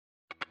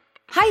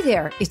Hi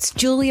there, it's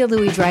Julia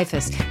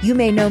Louis-Dreyfus. You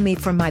may know me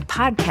from my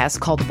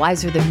podcast called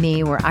Wiser Than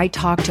Me, where I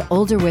talk to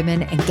older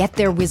women and get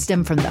their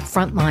wisdom from the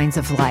front lines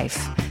of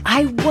life.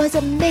 I was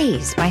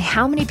amazed by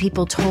how many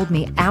people told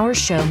me our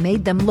show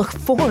made them look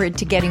forward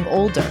to getting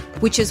older,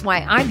 which is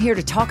why I'm here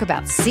to talk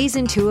about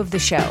season 2 of the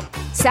show.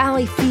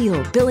 Sally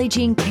Field, Billie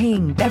Jean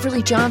King,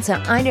 Beverly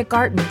Johnson, Ina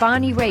Garten,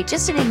 Bonnie Raitt,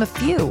 just to name a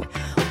few.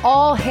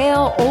 All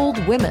hail old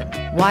women.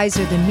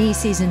 Wiser Than Me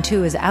season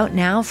 2 is out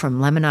now from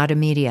Lemonada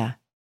Media.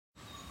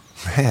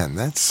 Man,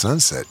 that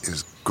sunset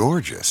is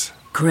gorgeous.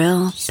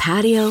 Grill,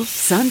 patio,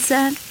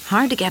 sunset.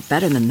 Hard to get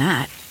better than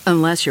that.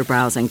 Unless you're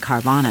browsing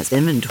Carvana's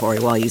inventory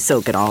while you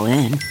soak it all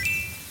in.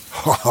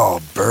 Oh,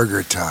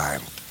 burger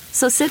time.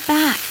 So sit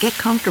back, get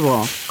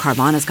comfortable.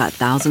 Carvana's got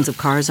thousands of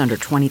cars under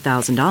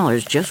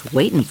 $20,000 just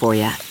waiting for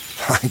you.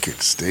 I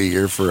could stay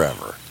here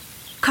forever.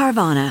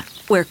 Carvana,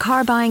 where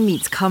car buying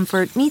meets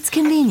comfort meets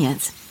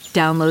convenience.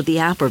 Download the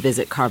app or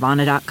visit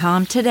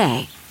Carvana.com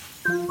today.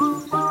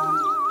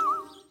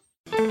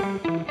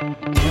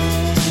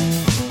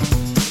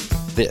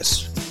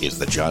 This is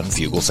the John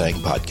Fugelsang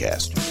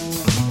Podcast.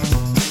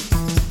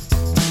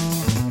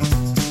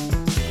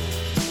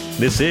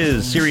 This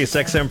is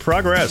SiriusXM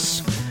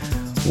Progress.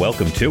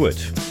 Welcome to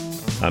it.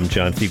 I'm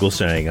John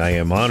Fugelsang. I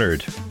am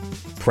honored,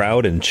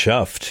 proud, and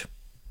chuffed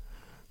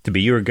to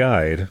be your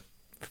guide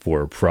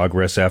for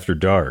Progress After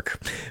Dark.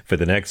 For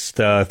the next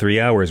 3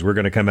 hours, we're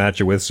going to come at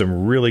you with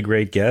some really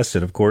great guests.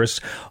 And of course,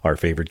 our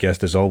favorite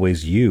guest is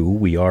always you.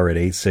 We are at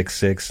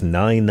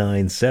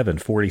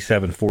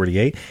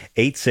 866-997-4748.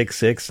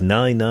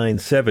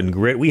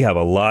 866-997-GRIT. We have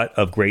a lot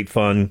of great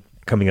fun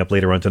coming up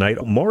later on tonight.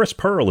 Morris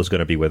Pearl is going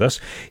to be with us.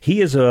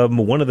 He is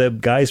one of the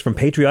guys from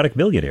Patriotic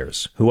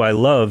Millionaires, who I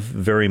love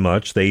very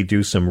much. They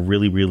do some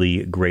really,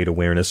 really great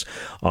awareness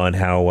on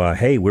how,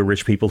 hey, we're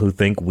rich people who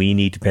think we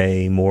need to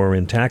pay more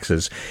in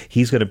taxes.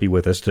 He's going to be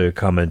with us to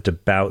comment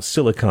about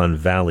Silicon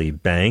Valley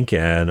Bank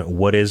and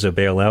what is a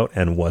bailout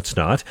and what's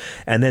not.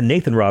 And then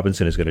Nathan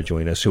Robinson is going to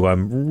join us, who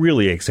I'm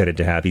really excited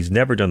to have. He's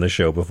never done the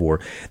show before.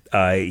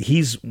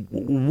 He's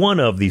one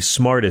of the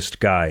smartest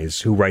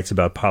guys who writes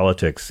about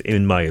politics,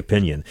 in my opinion.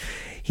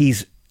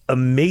 He's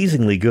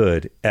amazingly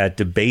good at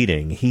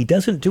debating. He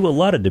doesn't do a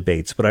lot of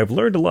debates, but I've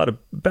learned a lot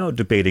about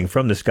debating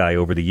from this guy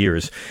over the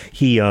years.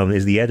 He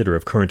is the editor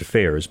of Current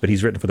Affairs, but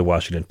he's written for the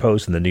Washington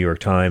Post and the New York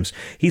Times.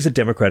 He's a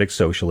democratic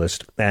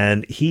socialist,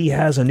 and he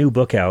has a new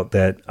book out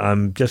that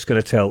I'm just going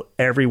to tell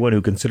everyone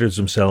who considers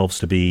themselves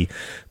to be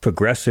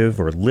progressive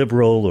or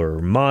liberal or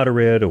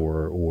moderate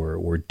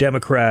or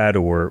Democrat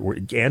or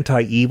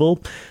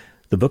anti-evil.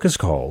 The book is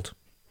called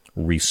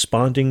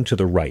Responding to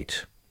the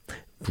Right: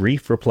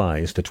 Brief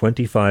Replies to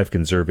 25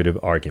 Conservative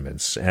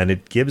Arguments, and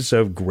it gives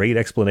a great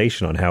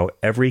explanation on how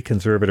every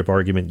conservative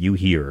argument you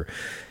hear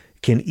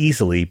can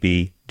easily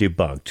be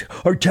debunked.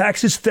 Are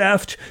taxes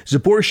theft? Is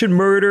abortion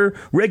murder?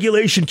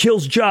 Regulation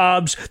kills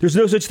jobs? There's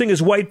no such thing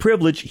as white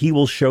privilege. He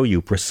will show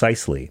you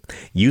precisely,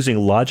 using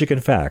logic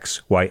and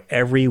facts, why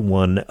every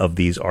one of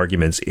these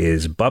arguments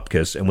is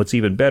bupkis. And what's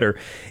even better,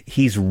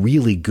 he's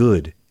really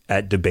good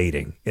at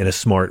debating in a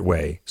smart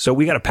way. So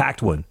we got a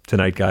packed one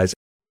tonight, guys.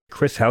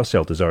 Chris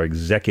Hauselt is our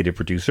executive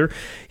producer.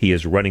 He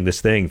is running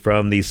this thing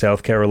from the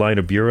South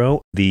Carolina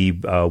Bureau. The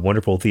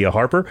wonderful Thea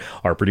Harper,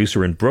 our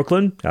producer in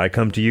Brooklyn. I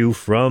come to you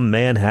from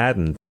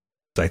Manhattan.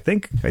 I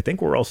think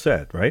we're all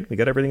set, right? We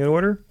got everything in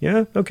order?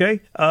 Yeah? Okay.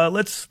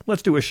 Let's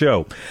do a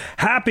show.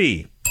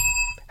 Happy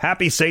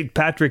St.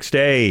 Patrick's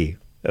Day.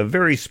 A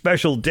very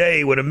special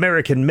day when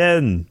American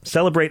men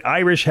celebrate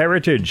Irish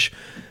heritage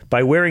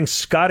by wearing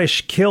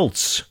Scottish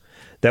kilts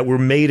that were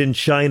made in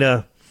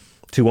China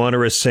to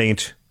honor a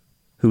saint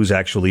who's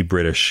actually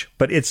British.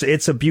 But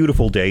it's a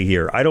beautiful day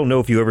here. I don't know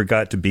if you ever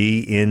got to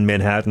be in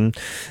Manhattan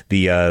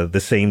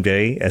the same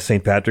day as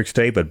St. Patrick's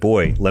Day, but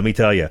boy, let me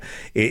tell you,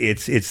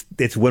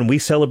 it's when we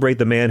celebrate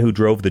the man who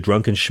drove the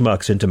drunken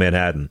schmucks into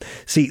Manhattan.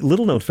 See,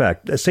 little known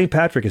fact, St.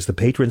 Patrick is the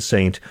patron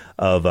saint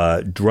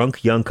of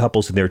drunk young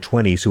couples in their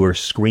 20s who are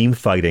scream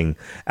fighting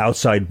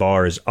outside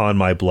bars on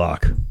my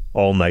block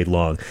all night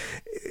long.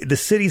 The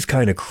city's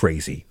kind of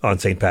crazy on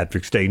St.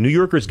 Patrick's Day. New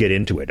Yorkers get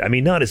into it. I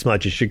mean, not as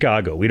much as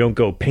Chicago. We don't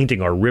go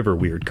painting our river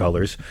weird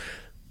colors.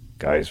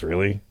 Guys,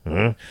 really?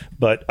 Huh?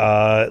 But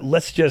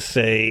let's just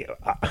say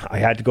I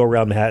had to go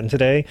around Manhattan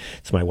today.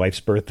 It's my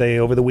wife's birthday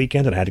over the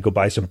weekend, and I had to go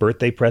buy some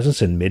birthday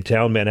presents in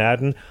Midtown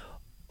Manhattan.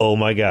 Oh,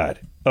 my God.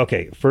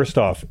 Okay, first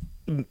off,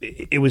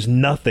 it was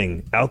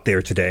nothing out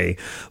there today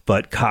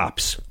but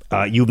cops.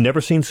 You've never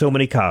seen so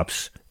many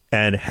cops,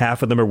 and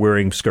half of them are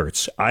wearing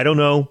skirts. I don't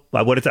know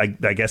what it's. I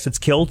guess it's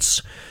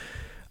kilts.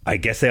 I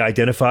guess they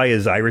identify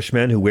as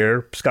Irishmen who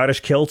wear Scottish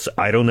kilts.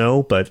 I don't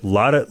know, but a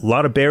lot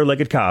of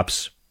bare-legged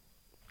cops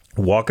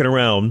walking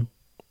around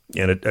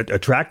in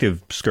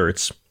attractive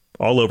skirts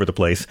all over the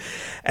place.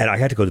 And I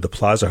had to go to the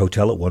Plaza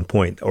Hotel at one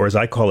point, or as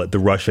I call it, the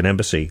Russian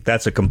Embassy.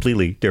 That's a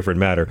completely different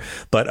matter.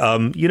 But,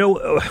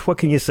 what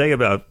can you say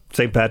about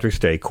St. Patrick's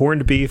Day?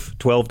 Corned beef,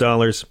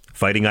 $12.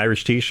 Fighting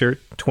Irish T-shirt,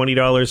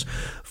 $20.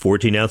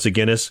 14 ounce of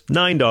Guinness,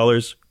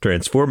 $9.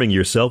 Transforming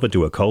yourself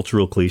into a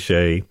cultural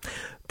cliche.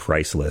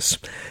 priceless.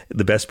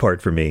 The best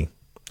part for me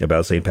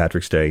about St.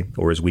 Patrick's Day,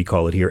 or as we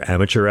call it here,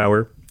 amateur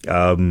hour,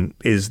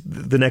 is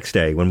the next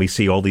day when we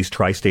see all these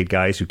tri-state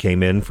guys who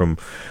came in from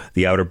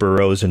the outer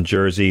boroughs and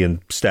Jersey and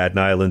Staten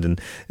Island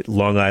and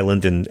Long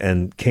Island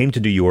and came to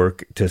New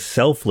York to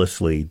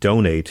selflessly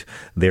donate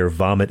their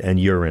vomit and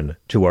urine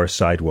to our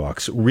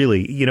sidewalks.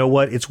 Really, you know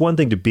what? It's one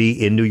thing to be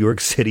in New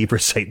York City for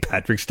St.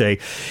 Patrick's Day.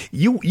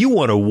 You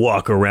want to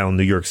walk around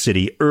New York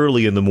City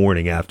early in the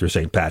morning after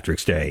St.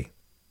 Patrick's Day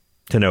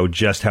to know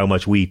just how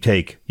much we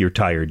take. You're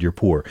tired, you're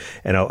poor.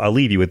 And I'll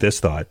leave you with this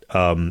thought.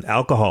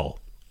 Alcohol.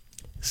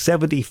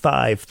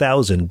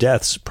 75,000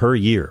 deaths per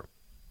year.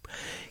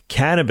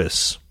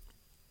 Cannabis,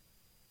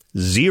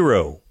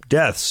 0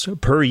 deaths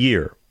per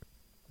year.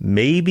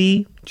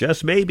 Maybe,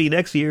 just maybe,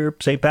 next year,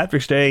 St.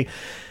 Patrick's Day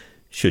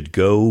should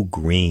go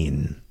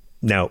green.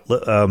 Now,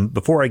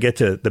 before I get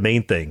to the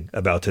main thing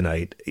about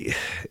tonight,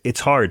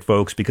 it's hard,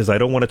 folks, because I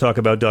don't want to talk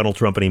about Donald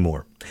Trump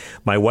anymore.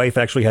 My wife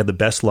actually had the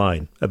best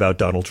line about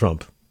Donald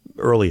Trump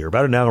earlier,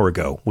 about an hour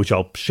ago, which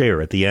I'll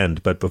share at the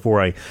end. But before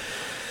I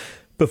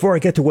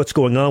get to what's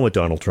going on with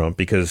Donald Trump,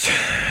 because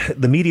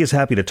the media is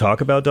happy to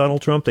talk about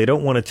Donald Trump, they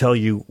don't want to tell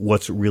you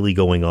what's really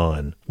going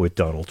on with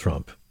Donald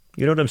Trump.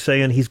 You know what I'm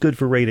saying? He's good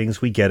for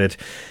ratings. We get it.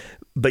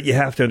 But you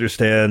have to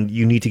understand,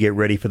 you need to get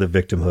ready for the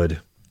victimhood.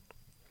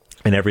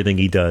 And everything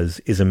he does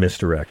is a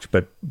misdirect.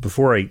 But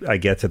before I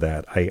get to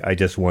that, I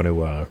just want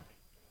to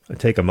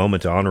take a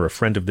moment to honor a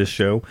friend of this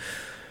show,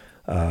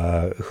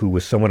 who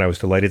was someone I was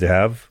delighted to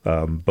have,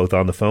 both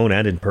on the phone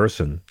and in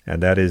person.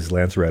 And that is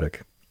Lance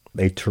Reddick.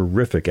 A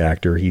terrific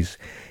actor.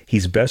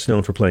 He's best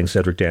known for playing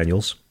Cedric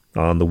Daniels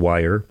on The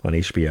Wire on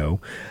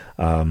HBO,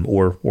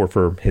 or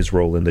for his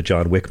role in the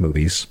John Wick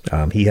movies.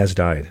 He has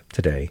died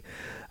today.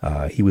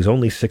 He was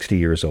only 60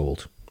 years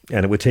old,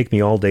 and it would take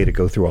me all day to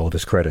go through all of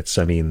his credits.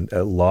 I mean,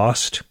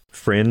 Lost,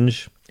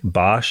 Fringe,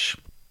 Bosch,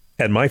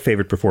 and my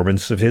favorite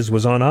performance of his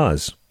was on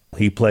Oz.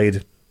 He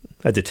played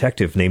a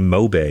detective named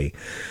Mobay,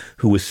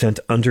 who was sent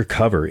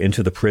undercover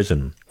into the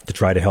prison to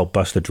try to help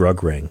bust the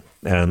drug ring.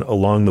 And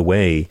along the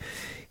way,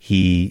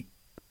 he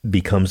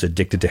becomes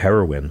addicted to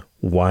heroin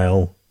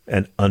while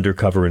an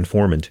undercover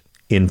informant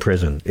in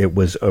prison. It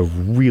was a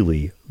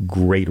really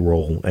great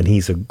role, and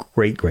he's a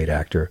great, great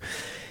actor.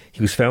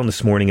 He was found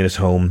this morning in his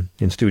home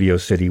in Studio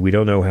City. We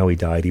don't know how he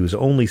died. He was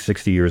only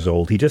 60 years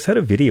old. He just had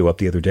a video up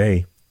the other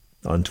day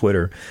on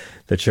Twitter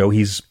that show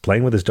he's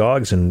playing with his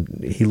dogs, and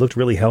he looked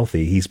really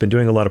healthy. He's been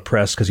doing a lot of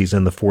press because he's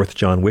in the 4th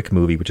John Wick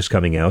movie, which is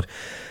coming out.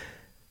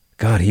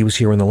 God, he was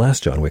here when the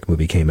last John Wick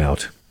movie came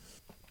out.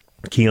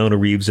 Keanu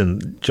Reeves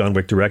and John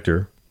Wick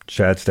director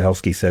Chad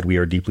Stahelski said, "We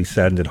are deeply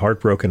saddened and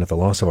heartbroken at the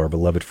loss of our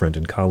beloved friend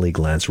and colleague,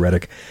 Lance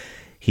Reddick.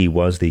 He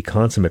was the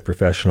consummate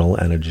professional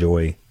and a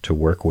joy to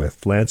work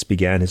with." Lance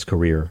began his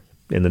career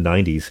in the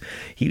 90s.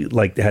 He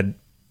had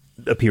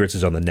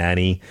appearances on The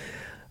Nanny.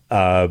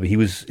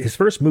 His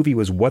first movie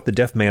was What the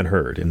Deaf Man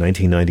Heard in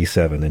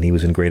 1997, and he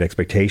was in Great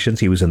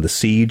Expectations. He was in The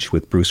Siege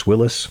with Bruce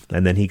Willis,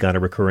 and then he got a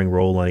recurring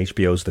role on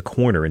HBO's The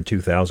Corner in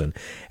 2000.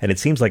 And it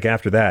seems like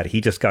after that,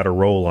 he just got a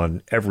role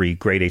on every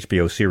great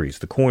HBO series.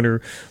 The Corner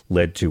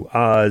led to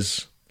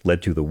Oz,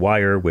 led to The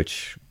Wire,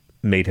 which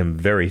made him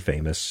very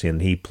famous,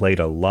 and he played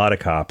a lot of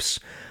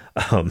cops.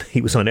 He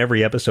was on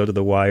every episode of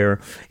The Wire.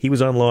 He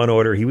was on Law &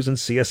 Order. He was in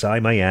CSI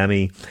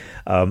Miami.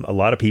 A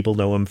lot of people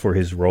know him for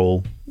his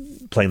role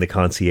playing the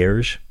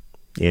concierge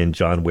in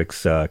John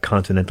Wick's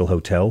Continental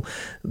Hotel.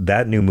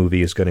 That new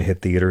movie is going to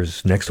hit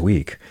theaters next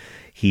week.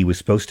 He was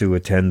supposed to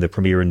attend the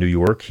premiere in New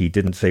York. He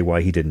didn't say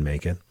why he didn't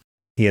make it.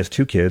 He has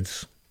 2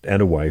 kids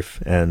and a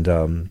wife,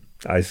 and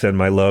I send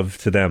my love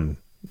to them.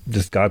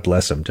 Just God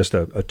bless him. Just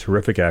a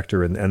terrific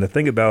actor. And the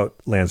thing about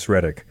Lance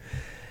Reddick,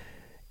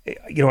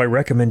 you know, I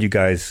recommend you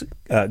guys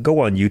go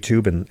on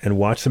YouTube and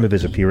watch some of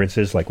his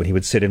appearances, like when he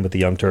would sit in with the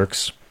Young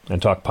Turks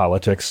and talk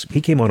politics.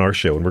 He came on our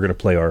show, and we're going to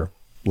play our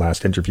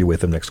last interview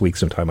with him next week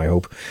sometime, I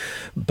hope.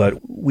 But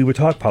we would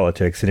talk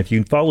politics, and if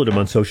you followed him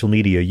on social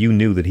media, you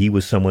knew that he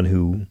was someone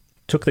who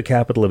took the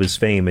capital of his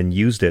fame and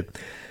used it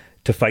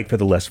to fight for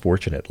the less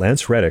fortunate.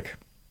 Lance Reddick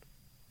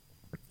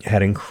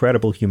had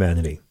incredible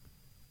humanity.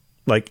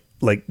 Like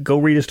go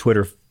read his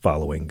Twitter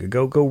following.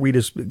 Go read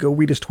his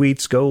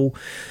tweets.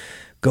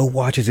 Go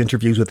watch his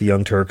interviews with the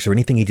Young Turks or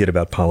anything he did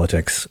about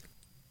politics.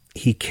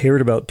 He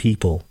cared about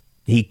people.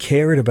 He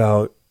cared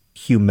about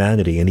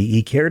humanity, and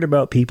he cared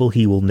about people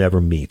he will never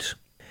meet.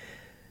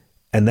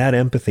 And that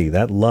empathy,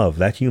 that love,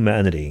 that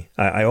humanity,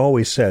 I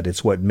always said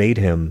it's what made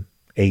him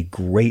a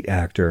great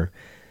actor,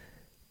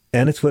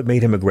 and it's what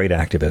made him a great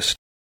activist.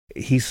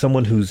 He's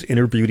someone whose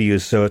inner beauty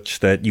is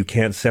such that you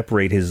can't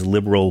separate his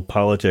liberal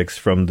politics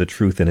from the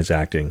truth in his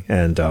acting.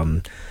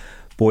 And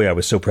boy, I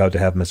was so proud to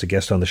have him as a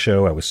guest on the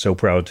show. I was so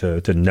proud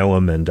to know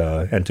him and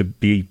to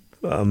be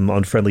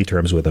on friendly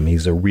terms with him.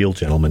 He's a real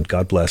gentleman.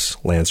 God bless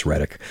Lance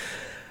Reddick.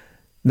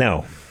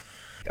 Now,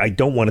 I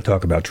don't want to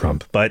talk about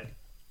Trump, but,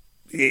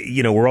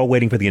 you know, we're all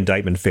waiting for the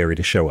indictment fairy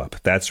to show up.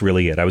 That's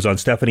really it. I was on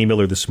Stephanie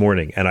Miller this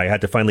morning, and I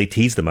had to finally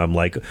tease them. I'm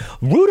like,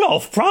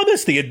 Rudolph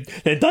promised the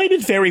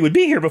indictment fairy would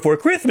be here before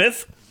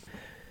Christmas.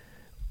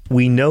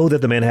 We know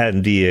that the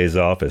Manhattan DA's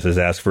office has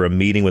asked for a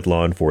meeting with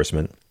law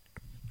enforcement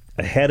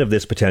ahead of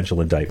this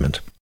potential indictment.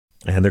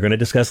 And they're going to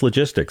discuss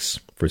logistics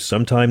for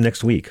some time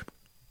next week,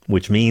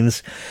 which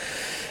means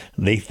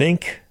they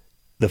think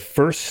the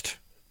first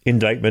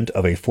indictment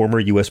of a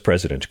former U.S.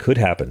 president could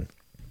happen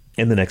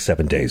in the next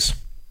 7 days.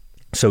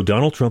 So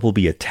Donald Trump will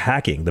be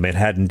attacking the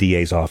Manhattan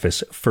DA's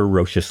office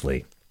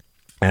ferociously.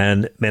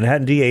 And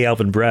Manhattan DA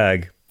Alvin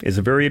Bragg is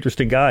a very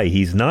interesting guy.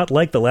 He's not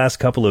like the last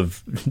couple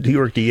of New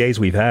York DAs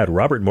we've had.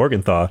 Robert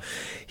Morgenthau,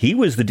 he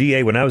was the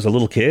DA when I was a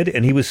little kid,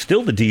 and he was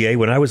still the DA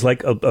when I was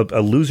like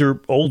a loser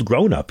old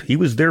grown-up. He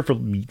was there for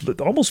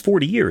almost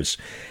 40 years.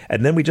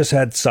 And then we just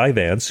had Cy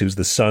Vance, who's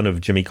the son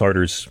of Jimmy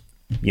Carter's,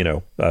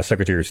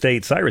 Secretary of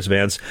State, Cyrus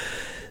Vance.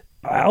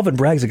 Alvin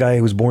Bragg's a guy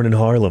who was born in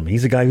Harlem.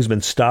 He's a guy who's been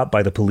stopped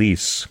by the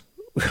police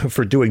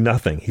for doing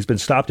nothing. He's been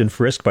stopped and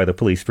frisked by the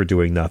police for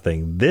doing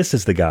nothing. This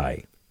is the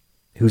guy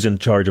who's in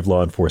charge of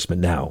law enforcement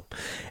now.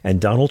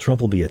 And Donald Trump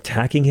will be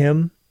attacking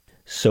him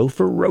so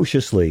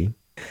ferociously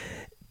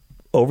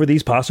over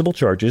these possible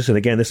charges. And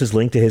again, this is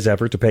linked to his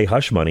effort to pay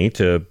hush money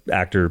to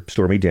actor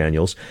Stormy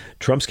Daniels.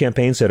 Trump's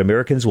campaign said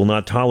Americans will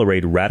not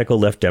tolerate radical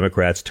left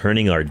Democrats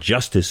turning our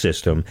justice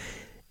system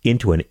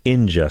into an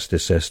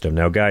injustice system.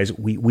 Now, guys,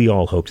 we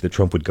all hoped that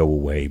Trump would go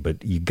away,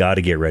 but you got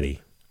to get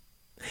ready.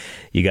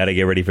 You got to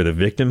get ready for the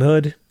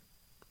victimhood.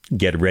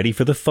 Get ready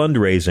for the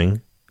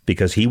fundraising,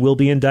 because he will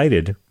be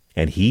indicted.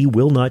 And he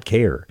will not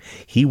care.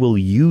 He will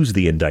use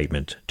the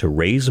indictment to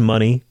raise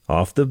money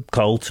off the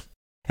cult,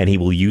 and he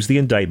will use the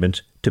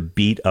indictment to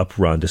beat up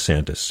Ron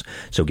DeSantis.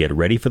 So get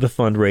ready for the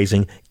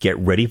fundraising, get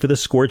ready for the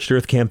scorched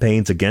earth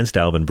campaigns against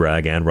Alvin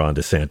Bragg and Ron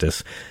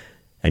DeSantis,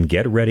 and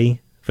get ready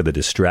for the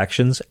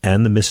distractions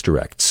and the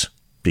misdirects,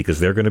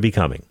 because they're going to be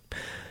coming.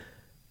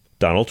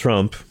 Donald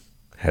Trump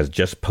has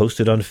just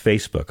posted on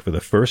Facebook for the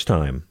first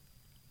time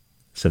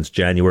since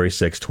January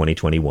 6,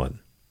 2021.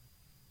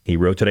 He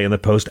wrote today on the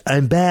post,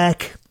 "I'm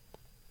back.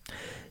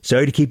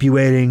 Sorry to keep you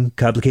waiting.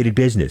 Complicated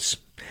business."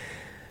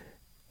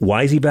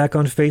 Why is he back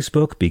on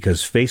Facebook?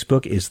 Because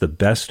Facebook is the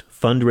best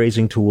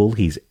fundraising tool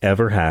he's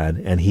ever had,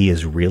 and he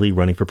is really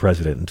running for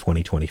president in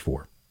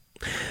 2024.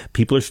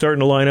 People are starting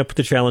to line up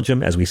to challenge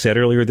him. As we said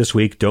earlier this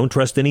week, don't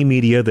trust any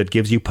media that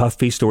gives you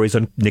puffy stories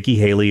on Nikki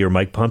Haley or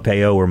Mike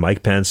Pompeo or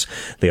Mike Pence.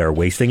 They are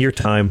wasting your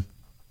time.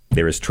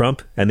 There is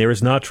Trump and there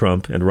is not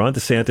Trump, and Ron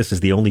DeSantis is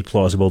the only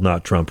plausible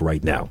not Trump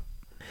right now.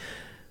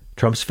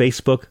 Trump's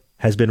Facebook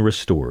has been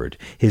restored.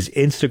 His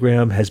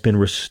Instagram has been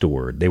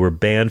restored. They were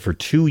banned for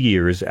 2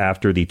 years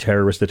after the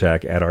terrorist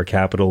attack at our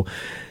Capitol.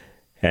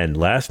 And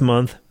last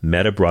month,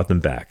 Meta brought them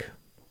back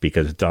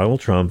because Donald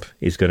Trump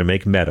is going to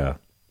make Meta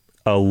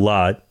a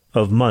lot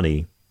of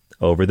money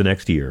over the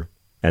next year.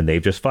 And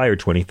they've just fired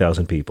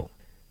 20,000 people.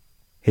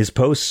 His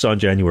posts on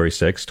January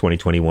 6,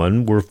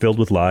 2021 were filled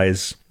with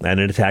lies and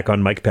an attack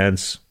on Mike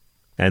Pence.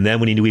 And then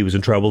when he knew he was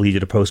in trouble, he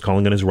did a post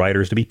calling on his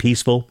writers to be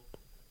peaceful.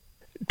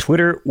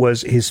 Twitter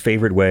was his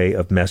favorite way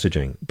of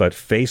messaging, but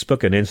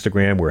Facebook and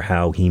Instagram were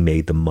how he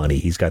made the money.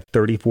 He's got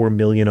 34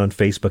 million on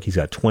Facebook. He's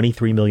got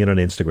 23 million on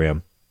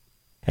Instagram,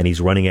 and he's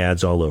running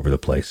ads all over the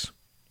place.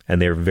 And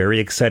they're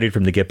very excited for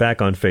him to get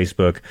back on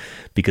Facebook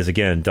because,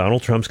 again,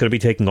 Donald Trump's going to be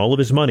taking all of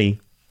his money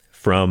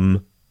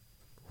from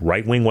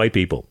right-wing white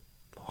people,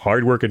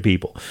 hardworking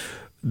people.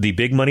 The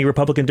big money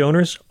Republican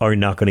donors are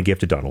not going to give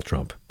to Donald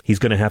Trump. He's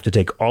going to have to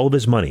take all of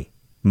his money,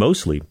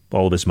 mostly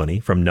all of his money,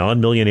 from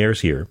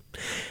non-millionaires here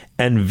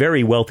and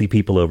very wealthy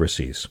people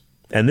overseas.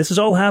 And this is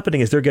all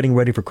happening as they're getting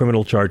ready for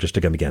criminal charges to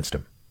come against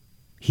him.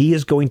 He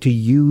is going to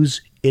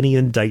use any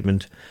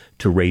indictment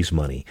to raise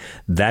money.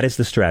 That is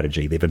the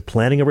strategy. They've been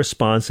planning a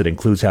response that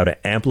includes how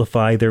to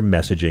amplify their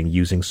messaging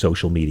using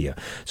social media.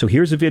 So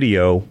here's a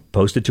video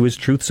posted to his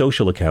Truth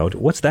Social account.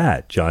 What's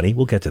that, Johnny?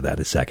 We'll get to that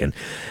in a second.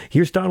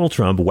 Here's Donald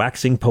Trump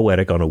waxing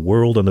poetic on a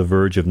world on the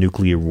verge of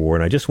nuclear war.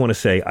 And I just want to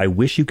say, I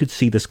wish you could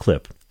see this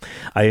clip.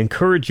 I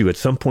encourage you at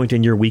some point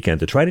in your weekend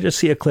to try to just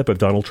see a clip of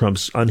Donald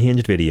Trump's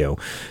unhinged video,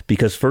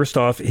 because first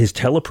off, his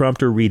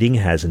teleprompter reading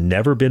has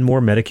never been more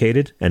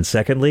medicated. And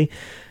secondly,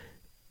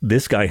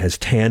 this guy has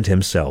tanned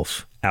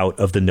himself out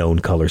of the known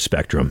color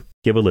spectrum.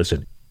 Give a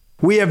listen.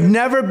 We have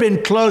never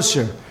been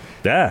closer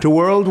to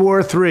World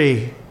War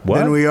III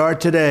than we are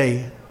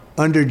today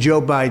under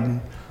Joe Biden.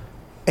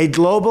 A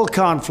global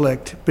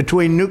conflict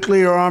between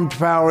nuclear-armed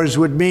powers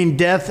would mean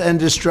death and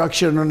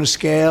destruction on a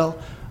scale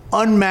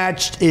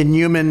unmatched in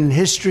human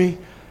history.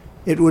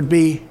 It would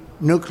be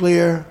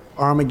nuclear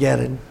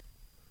Armageddon.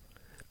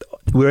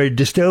 We're a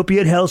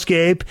dystopian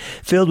hellscape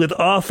filled with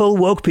awful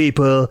woke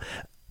people,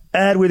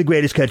 and we're the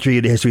greatest country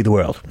in the history of the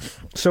world.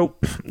 So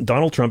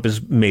Donald Trump has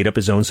made up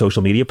his own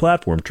social media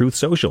platform, Truth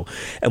Social.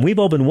 And we've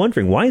all been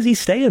wondering, why is he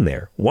staying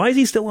there? Why is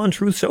he still on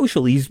Truth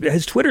Social?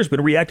 His Twitter's been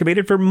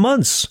reactivated for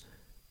months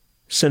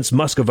since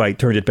Muscovite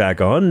turned it back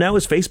on. Now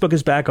his Facebook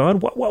is back on.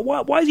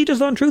 Why is he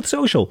just on Truth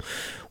Social?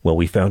 Well,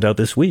 we found out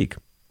this week.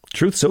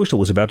 Truth Social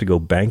was about to go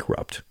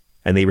bankrupt,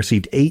 and they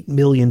received $8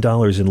 million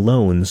in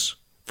loans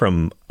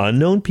from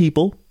unknown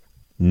people,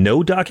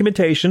 no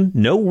documentation,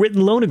 no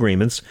written loan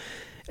agreements,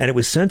 and it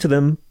was sent to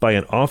them by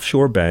an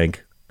offshore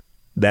bank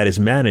that is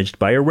managed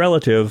by a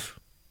relative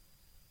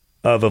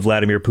of a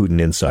Vladimir Putin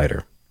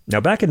insider. Now,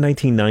 back in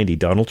 1990,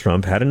 Donald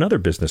Trump had another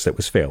business that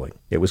was failing.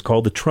 It was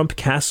called the Trump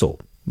Castle.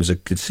 It was a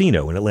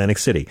casino in Atlantic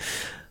City.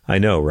 I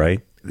know,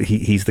 right?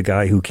 He's the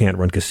guy who can't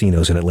run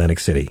casinos in Atlantic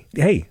City.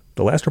 Hey,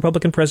 the last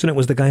Republican president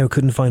was the guy who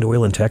couldn't find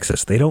oil in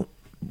Texas. They don't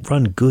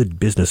run good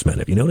businessmen.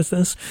 Have you noticed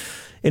this?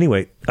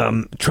 Anyway,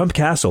 Trump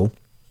Castle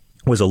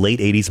was a late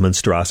 80s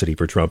monstrosity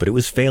for Trump, but it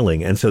was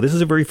failing. And so this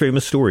is a very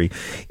famous story.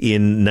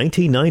 In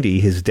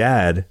 1990, his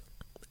dad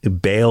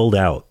bailed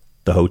out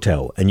the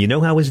hotel. And you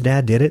know how his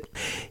dad did it?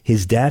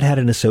 His dad had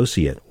an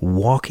associate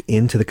walk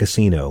into the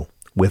casino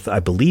with, I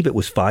believe it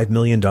was $5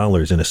 million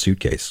in a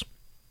suitcase.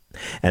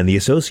 And the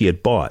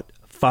associate bought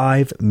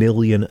 $5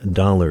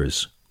 million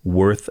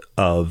worth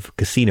of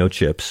casino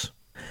chips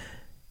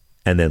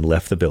and then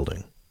left the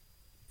building.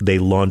 They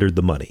laundered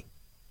the money,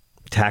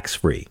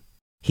 tax-free.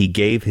 He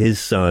gave his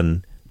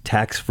son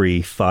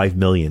tax-free $5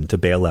 million to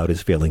bail out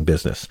his failing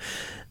business.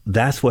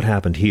 That's what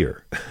happened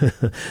here.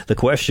 The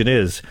question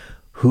is,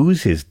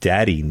 who's his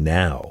daddy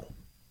now?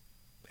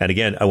 And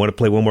again, I want to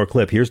play one more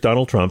clip. Here's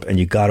Donald Trump, and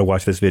you got to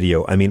watch this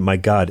video. I mean, my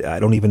God, I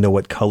don't even know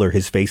what color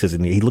his face is.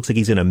 And he looks like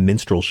he's in a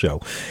minstrel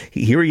show.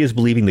 Here he is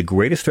believing the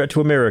greatest threat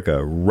to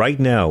America right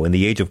now in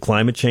the age of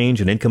climate change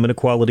and income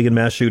inequality and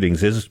mass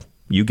shootings is,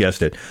 you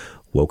guessed it,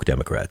 woke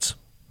Democrats.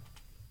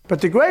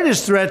 But the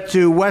greatest threat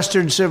to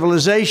Western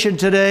civilization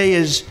today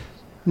is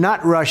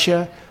not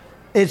Russia.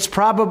 It's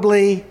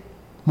probably,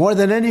 more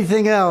than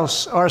anything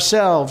else,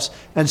 ourselves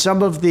and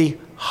some of the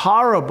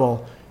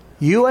horrible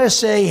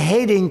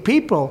USA-hating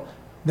people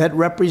that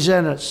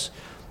represent us.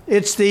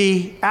 It's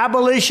the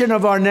abolition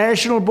of our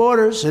national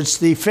borders. It's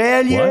the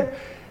failure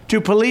to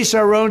police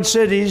our own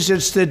cities.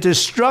 It's the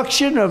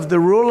destruction of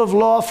the rule of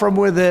law from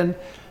within.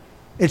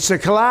 It's the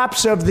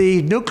collapse of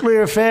the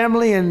nuclear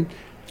family and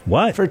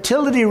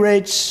fertility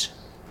rates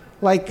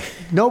like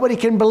nobody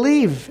can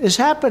believe is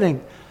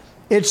happening.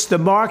 It's the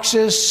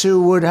Marxists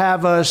who would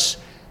have us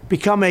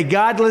become a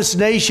godless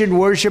nation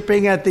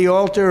worshiping at the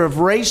altar of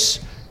race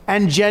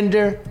and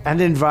gender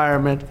and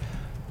environment.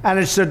 And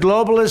it's the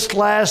globalist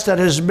class that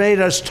has made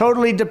us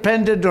totally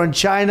dependent on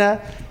China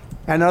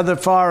and other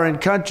foreign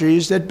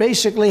countries that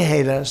basically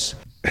hate us.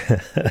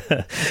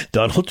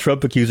 Donald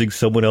Trump accusing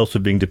someone else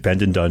of being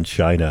dependent on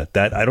China.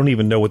 That, I don't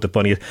even know what the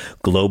funniest.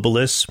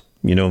 Globalists,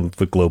 you know what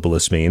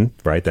globalists mean,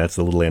 right? That's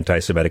the little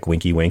anti-Semitic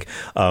winky wink.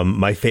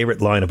 My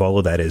favorite line of all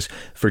of that is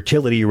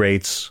fertility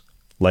rates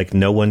like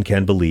no one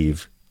can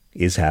believe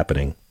is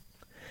happening.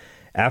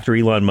 After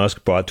Elon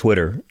Musk bought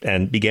Twitter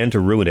and began to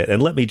ruin it,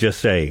 and let me just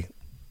say,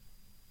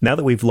 now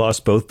that we've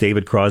lost both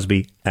David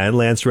Crosby and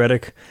Lance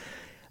Reddick,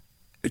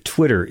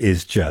 Twitter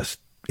is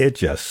it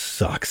just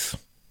sucks.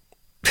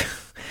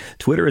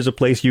 Twitter is a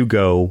place you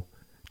go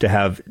to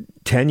have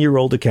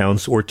 10-year-old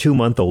accounts or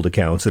 2-month-old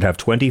accounts that have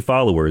 20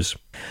 followers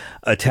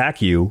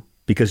attack you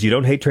because you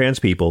don't hate trans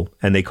people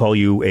and they call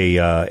you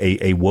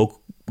a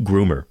woke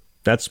groomer.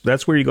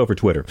 That's where you go for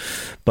Twitter.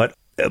 But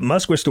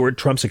Musk restored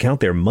Trump's account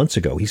there months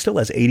ago. He still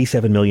has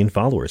 87 million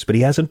followers, but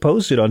he hasn't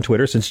posted on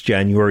Twitter since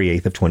January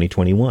 8th of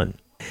 2021.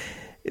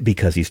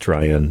 Because he's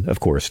trying, of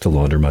course, to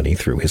launder money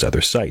through his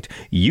other site.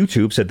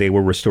 YouTube said they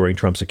were restoring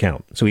Trump's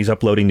account, so he's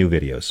uploading new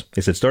videos.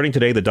 It said, starting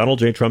today, the Donald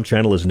J. Trump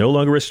channel is no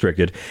longer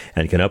restricted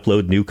and can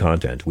upload new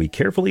content. We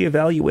carefully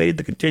evaluated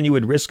the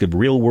continued risk of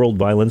real-world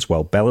violence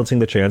while balancing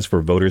the chance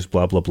for voters,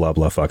 blah, blah, blah,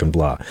 blah, fucking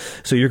blah.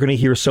 So you're going to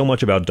hear so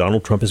much about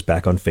Donald Trump is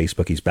back on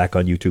Facebook, he's back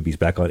on YouTube, he's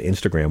back on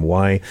Instagram.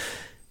 Why?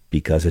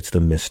 Because it's the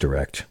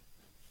misdirect.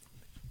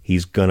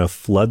 He's going to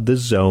flood the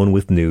zone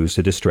with news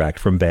to distract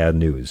from bad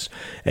news.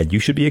 And you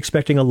should be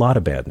expecting a lot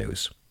of bad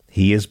news.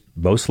 He is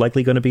most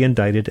likely going to be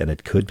indicted, and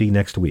it could be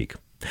next week.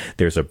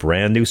 There's a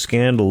brand new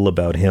scandal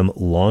about him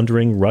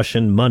laundering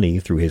Russian money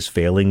through his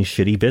failing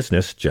shitty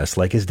business, just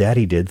like his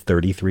daddy did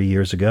 33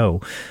 years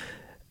ago.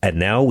 And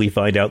now we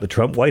find out the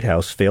Trump White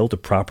House failed to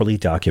properly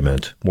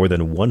document more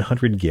than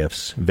 100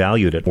 gifts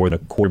valued at more than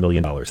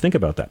 $250,000. Think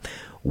about that.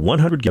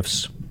 100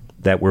 gifts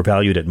that were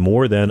valued at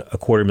more than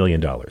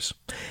 $250,000,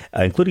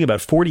 including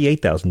about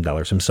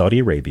 $48,000 from Saudi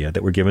Arabia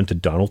that were given to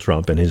Donald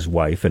Trump and his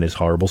wife and his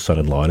horrible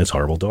son-in-law and his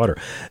horrible daughter.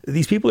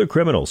 These people are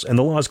criminals, and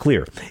the law is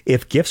clear.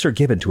 If gifts are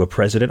given to a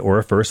president or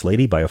a first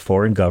lady by a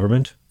foreign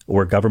government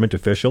or a government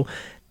official,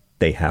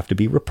 they have to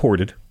be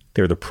reported.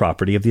 They're the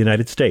property of the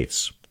United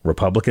States.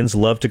 Republicans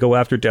love to go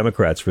after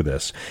Democrats for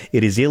this.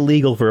 It is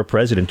illegal for a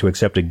president to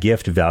accept a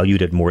gift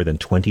valued at more than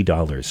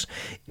 $20,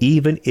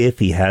 even if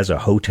he has a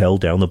hotel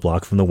down the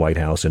block from the White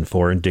House and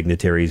foreign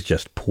dignitaries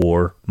just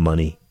pour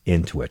money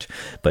into it.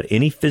 But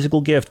any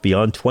physical gift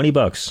beyond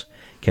 $20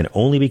 can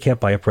only be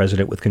kept by a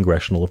president with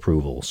congressional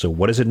approval. So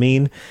what does it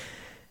mean?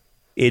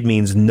 It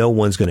means no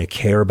one's going to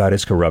care about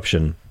his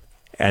corruption,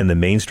 and the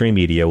mainstream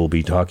media will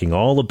be talking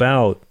all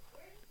about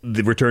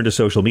the return to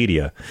social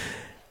media,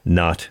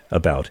 not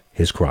about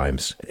his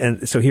crimes.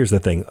 And so here's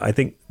the thing. I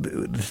think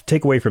the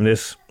takeaway from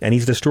this, and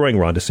he's destroying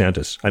Ron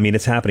DeSantis. I mean,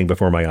 it's happening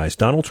before my eyes.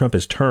 Donald Trump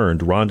has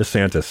turned Ron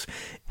DeSantis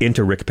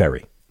into Rick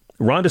Perry.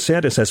 Ron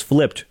DeSantis has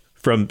flipped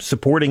from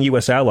supporting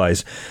U.S.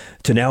 allies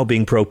to now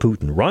being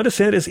pro-Putin. Ron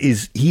DeSantis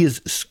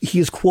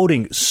is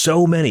quoting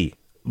so many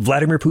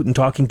Vladimir Putin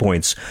talking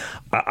points.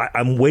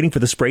 I'm waiting for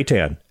the spray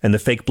tan and the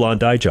fake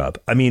blonde dye job.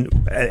 I mean,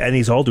 and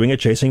he's all doing it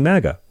chasing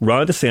MAGA.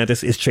 Ron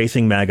DeSantis is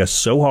chasing MAGA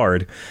so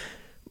hard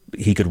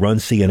he could run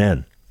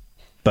CNN.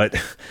 But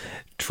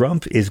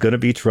Trump is going to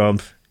be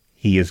Trump.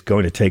 He is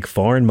going to take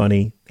foreign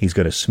money. He's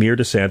going to smear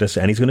DeSantis,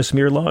 and he's going to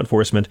smear law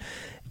enforcement.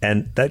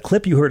 And that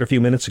clip you heard a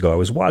few minutes ago, I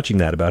was watching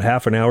that about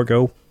half an hour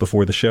ago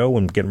before the show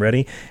and getting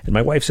ready. And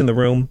my wife's in the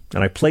room,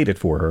 and I played it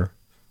for her.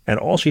 And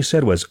all she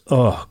said was,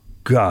 "Oh,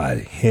 God,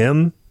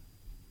 him?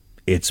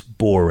 It's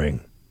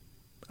boring.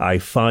 I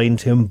find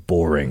him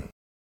boring."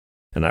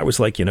 And I was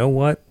like, you know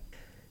what?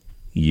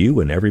 You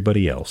and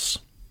everybody else.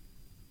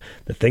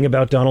 The thing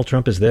about Donald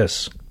Trump is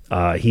this.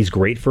 He's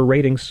great for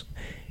ratings.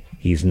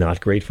 He's not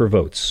great for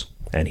votes.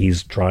 And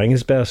he's trying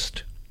his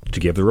best to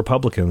give the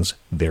Republicans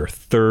their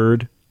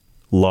third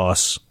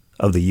loss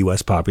of the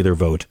U.S. popular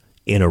vote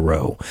in a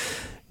row.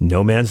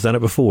 No man's done it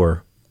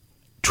before.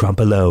 Trump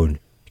alone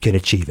can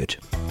achieve it.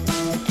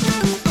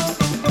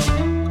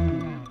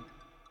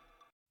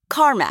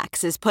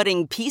 CarMax is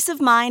putting peace of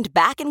mind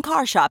back in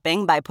car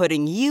shopping by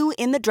putting you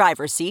in the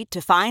driver's seat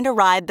to find a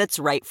ride that's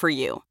right for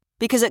you.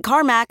 Because at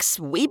CarMax,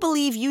 we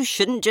believe you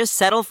shouldn't just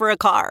settle for a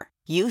car.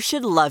 You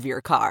should love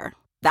your car.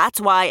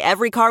 That's why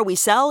every car we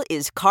sell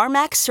is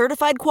CarMax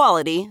certified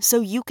quality,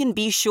 so you can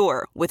be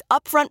sure with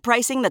upfront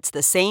pricing that's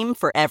the same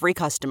for every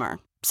customer.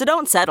 So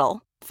don't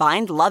settle.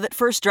 Find love at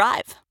first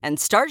drive and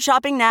start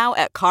shopping now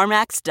at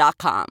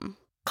CarMax.com.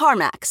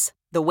 CarMax,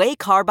 the way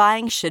car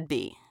buying should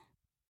be.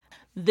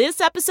 This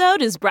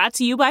episode is brought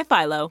to you by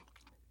Philo.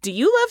 Do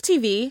you love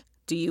TV?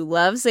 Do you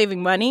love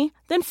saving money?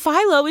 Then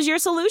Philo is your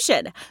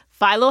solution.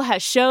 Philo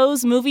has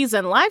shows, movies,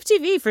 and live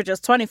TV for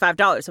just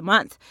 $25 a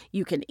month.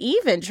 You can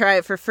even try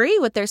it for free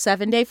with their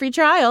 7-day free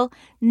trial.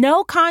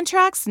 No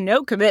contracts,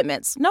 no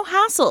commitments, no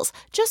hassles.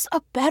 Just a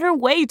better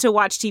way to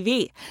watch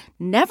TV.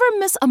 Never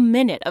miss a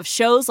minute of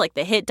shows like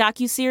the hit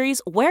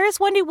docuseries Where is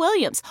Wendy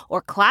Williams?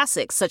 Or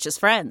classics such as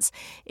Friends.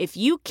 If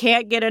you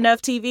can't get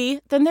enough TV,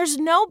 then there's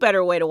no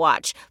better way to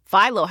watch.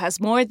 Philo has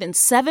more than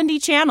 70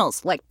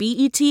 channels like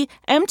BET,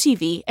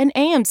 MTV, and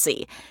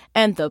AMC.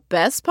 And the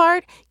best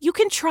part? You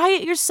can try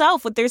it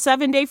yourself with their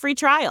 7-day free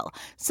trial.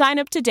 Sign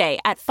up today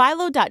at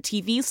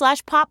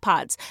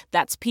philo.tv/poppods.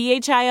 That's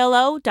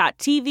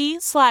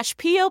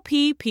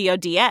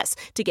philo.tv/POPPODS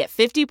to get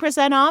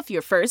 50% off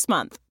your first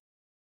month.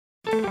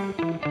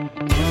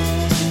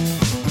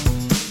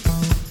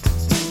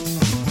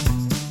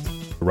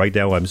 Right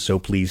now, I'm so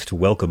pleased to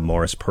welcome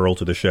Morris Pearl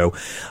to the show.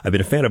 I've been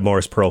a fan of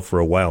Morris Pearl for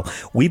a while.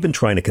 We've been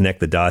trying to connect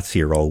the dots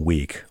here all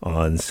week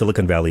on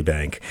Silicon Valley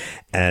Bank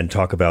and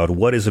talk about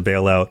what is a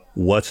bailout,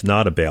 what's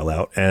not a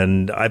bailout.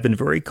 And I've been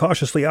very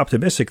cautiously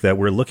optimistic that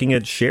we're looking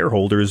at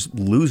shareholders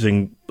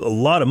losing a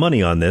lot of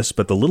money on this,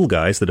 but the little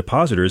guys, the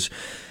depositors,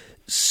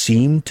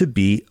 seem to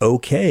be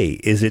okay.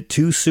 Is it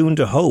too soon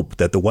to hope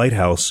that the White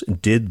House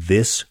did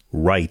this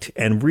right?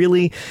 And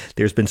really,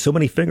 there's been so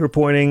many finger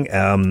pointing.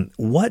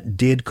 What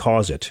did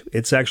cause it?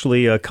 It's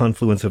actually a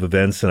confluence of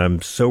events, and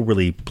I'm so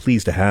really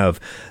pleased to have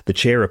the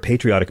chair of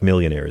Patriotic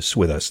Millionaires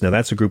with us. Now,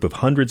 that's a group of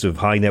hundreds of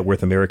high net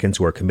worth Americans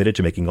who are committed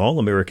to making all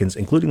Americans,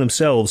 including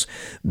themselves,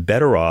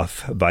 better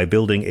off by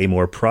building a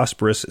more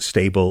prosperous,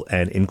 stable,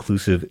 and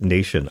inclusive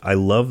nation. I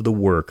love the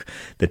work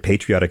that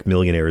Patriotic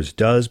Millionaires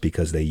does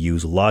because they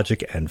use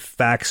logic and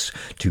facts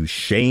to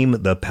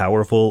shame the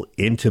powerful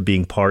into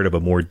being part of a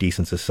more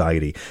decent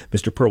society.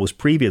 Mr. Pearl was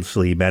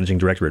previously managing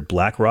director at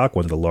BlackRock,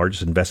 one of the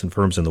largest investment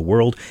firms in the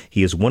world.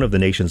 He is one of the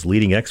nation's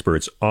leading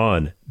experts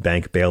on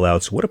bank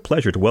bailouts. What a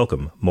pleasure to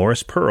welcome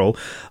Morris Pearl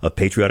of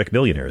Patriotic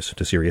Millionaires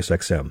to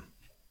SiriusXM.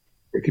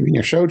 Great to be on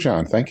your show,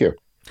 John. Thank you.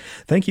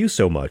 Thank you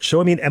so much. So,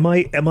 I mean, am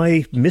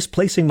I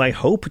misplacing my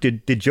hope?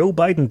 Did Joe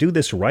Biden do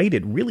this right?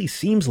 It really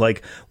seems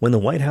like when the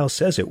White House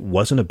says it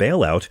wasn't a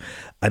bailout,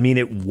 I mean,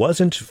 it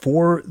wasn't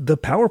for the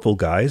powerful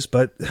guys,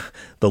 but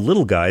the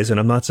little guys, and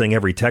I'm not saying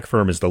every tech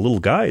firm is the little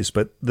guys,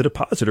 but the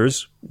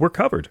depositors were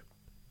covered.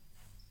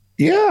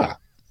 Yeah.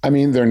 I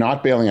mean, they're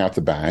not bailing out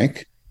the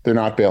bank. They're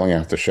not bailing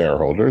out the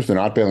shareholders. They're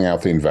not bailing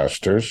out the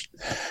investors.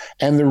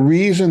 And the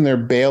reason they're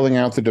bailing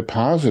out the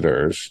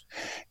depositors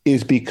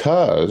is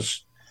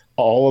because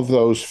all of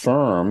those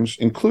firms,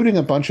 including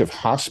a bunch of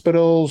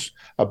hospitals,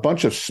 a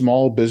bunch of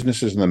small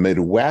businesses in the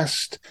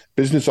Midwest,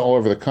 business all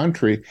over the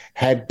country,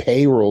 had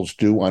payrolls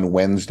due on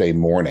Wednesday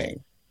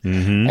morning.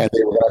 Mm-hmm. And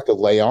they would have to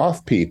lay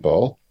off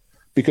people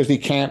because you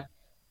can't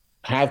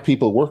have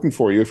people working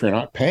for you if you're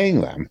not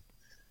paying them.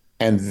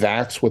 And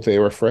that's what they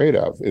were afraid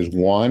of, is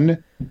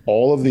one,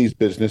 all of these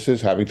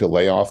businesses having to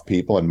lay off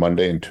people on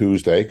Monday and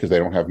Tuesday because they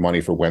don't have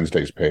money for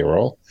Wednesday's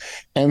payroll.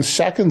 And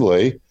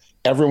secondly,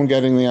 everyone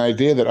getting the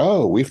idea that,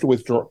 oh, we have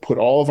to put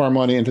all of our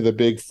money into the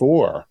big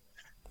four,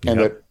 and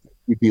that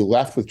we'd be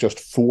left with just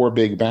 4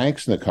 big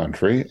banks in the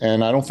country.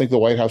 And I don't think the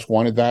White House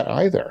wanted that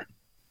either.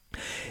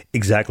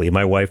 Exactly.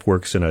 My wife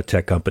works in a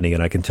tech company,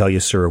 and I can tell you,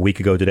 sir, a week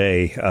ago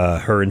today,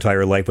 her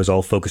entire life was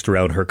all focused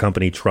around her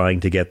company trying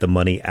to get the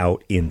money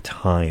out in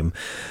time.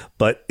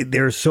 But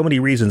there's so many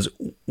reasons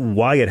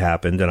why it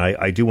happened, and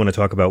I do want to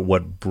talk about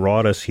what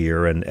brought us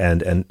here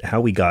and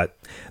how we got,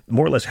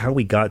 more or less, how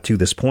we got to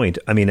this point.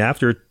 I mean,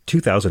 after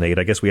 2008,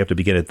 I guess we have to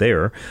begin it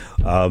there.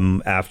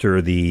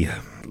 After the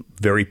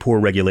very poor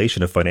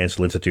regulation of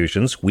financial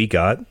institutions, we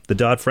got the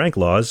Dodd-Frank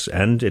laws,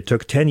 and it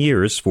took 10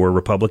 years for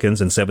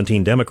Republicans and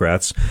 17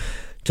 Democrats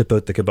to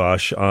put the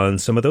kibosh on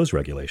some of those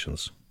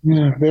regulations.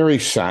 Yeah, very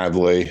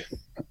sadly.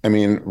 I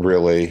mean,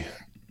 really,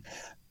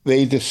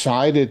 they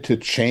decided to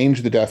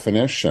change the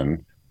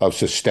definition of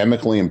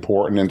systemically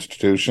important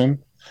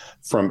institution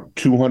from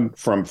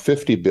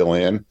 50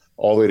 billion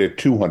all the way to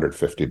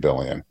 250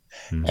 billion.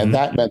 Mm-hmm. And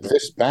that meant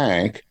this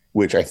bank,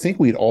 which I think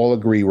we'd all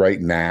agree right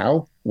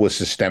now was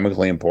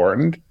systemically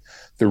important.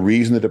 The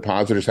reason the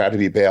depositors had to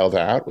be bailed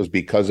out was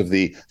because of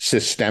the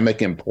systemic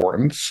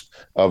importance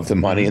of the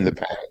money in the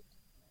bank.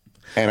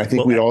 And I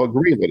think we'd all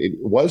agree that it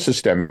was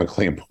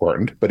systemically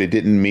important, but it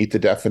didn't meet the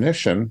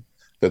definition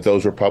that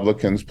those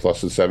Republicans plus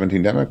the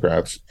 17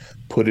 Democrats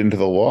put into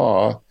the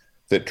law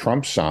that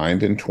Trump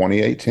signed in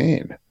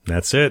 2018.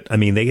 That's it. I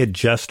mean, they had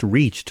just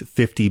reached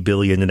 50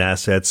 billion in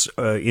assets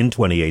in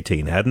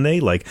 2018, hadn't they?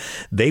 Like,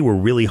 they were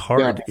really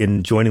hard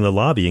in joining the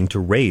lobbying to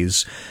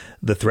raise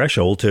the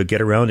threshold to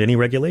get around any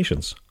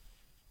regulations.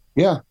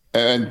 Yeah.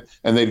 And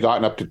they'd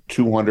gotten up to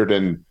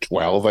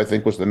 212, I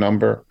think was the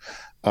number.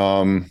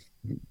 Sometime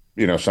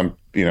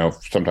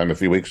a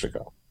few weeks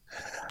ago.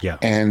 Yeah.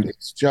 And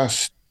it's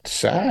just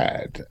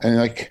sad. And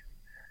like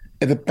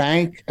at the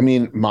bank, I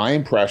mean, my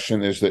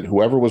impression is that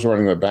whoever was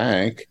running the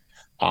bank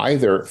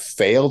either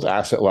failed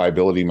asset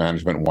liability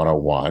management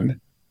 101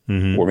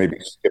 or maybe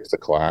skipped the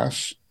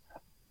class,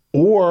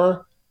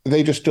 or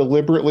they just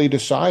deliberately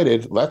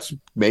decided, let's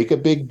make a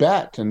big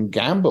bet and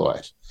gamble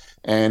it.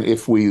 And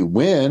if we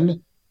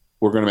win,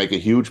 we're going to make a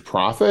huge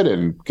profit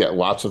and get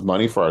lots of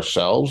money for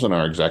ourselves and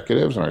our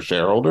executives and our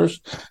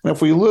shareholders. And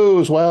if we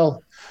lose,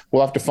 well,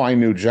 we'll have to find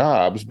new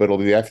jobs, but it'll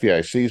be the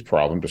FDIC's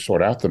problem to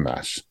sort out the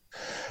mess.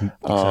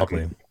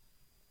 Exactly.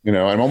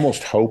 I'm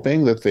almost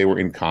hoping that they were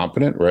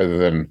incompetent rather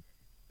than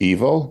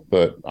evil,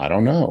 but I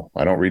don't know.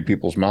 I don't read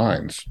people's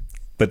minds.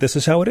 But this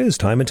is how it is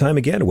time and time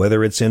again,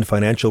 whether it's in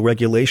financial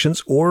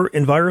regulations or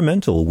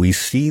environmental. We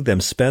see them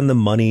spend the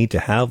money to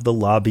have the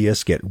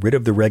lobbyists get rid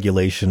of the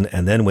regulation.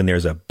 And then when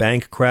there's a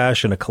bank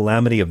crash and a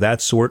calamity of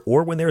that sort,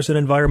 or when there's an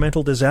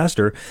environmental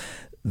disaster,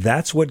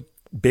 that's what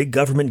big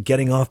government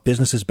getting off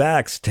businesses'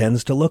 backs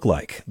tends to look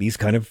like, these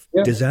kind of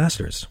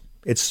disasters.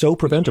 It's so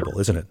preventable,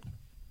 isn't it?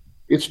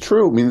 It's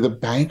true. I mean, the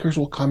bankers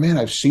will come in.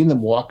 I've seen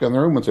them walk in the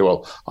room and say,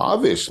 well,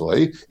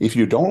 obviously, if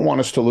you don't want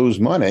us to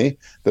lose money,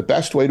 the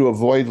best way to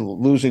avoid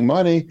losing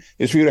money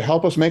is for you to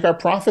help us make our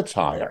profits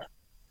higher.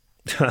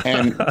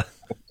 And I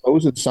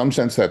suppose in some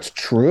sense that's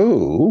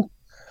true,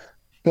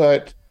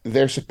 but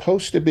they're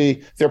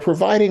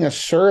providing a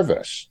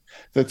service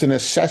that's a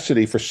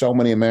necessity for so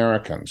many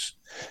Americans.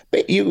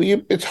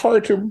 It's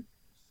hard to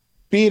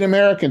be an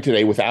American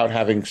today without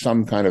having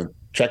some kind of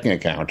checking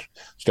account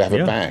to have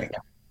a bank.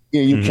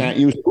 You can't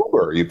use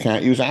Uber. You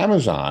can't use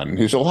Amazon.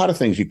 There's a lot of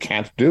things you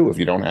can't do if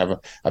you don't have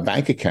a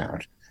bank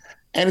account.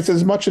 And it's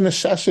as much a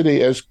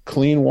necessity as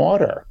clean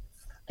water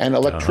and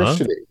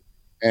electricity.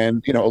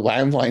 And, a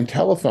landline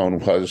telephone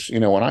was,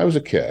 when I was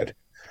a kid.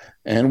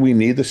 And we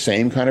need the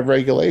same kind of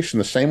regulation,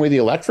 the same way the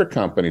electric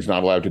company is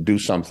not allowed to do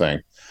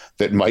something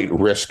that might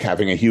risk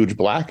having a huge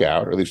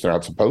blackout, or at least they're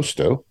not supposed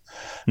to.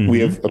 We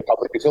have a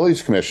Public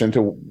Utilities Commission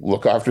to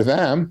look after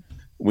them.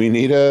 We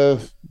need a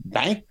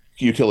bank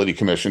utility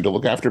commission to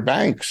look after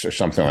banks or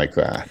something like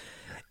that.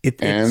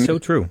 It's so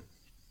true.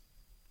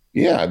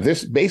 Yeah,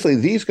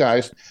 these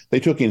guys,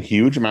 they took in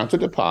huge amounts of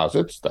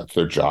deposits. That's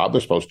their job.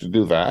 They're supposed to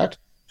do that.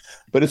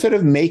 But instead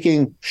of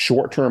making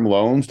short-term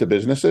loans to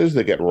businesses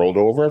that get rolled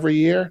over every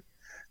year,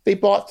 they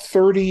bought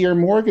 30-year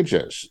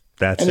mortgages.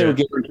 They were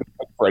given to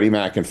Freddie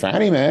Mac and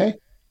Fannie Mae,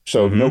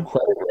 so no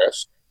credit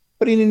risk,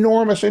 but an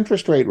enormous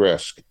interest rate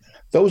risk.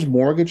 Those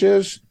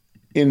mortgages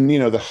in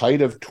the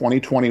height of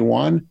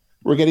 2021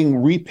 were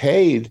getting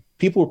repaid.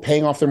 People were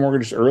paying off their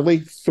mortgages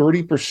early,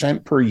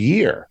 30% per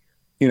year,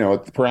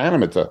 per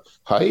annum at the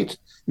height.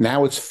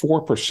 Now it's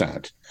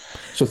 4%.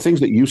 So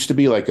things that used to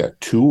be like a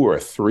 2 or a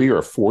 3 or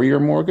a 4-year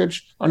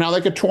mortgage are now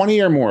like a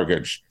 20-year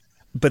mortgage.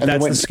 But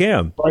that's the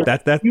scam.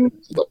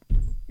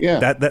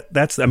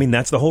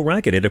 That's the whole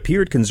racket. It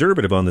appeared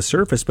conservative on the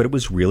surface, but it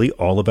was really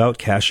all about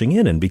cashing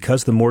in. And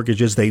because the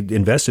mortgages they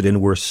invested in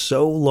were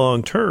so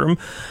long term,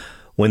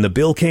 when the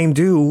bill came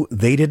due,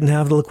 they didn't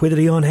have the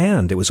liquidity on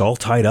hand. It was all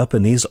tied up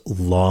in these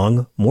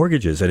long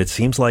mortgages. And it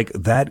seems like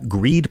that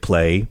greed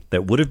play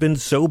that would have been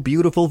so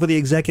beautiful for the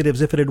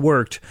executives if it had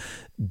worked,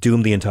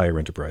 doomed the entire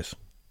enterprise.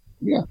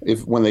 Yeah.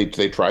 When they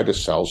tried to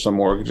sell some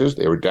mortgages,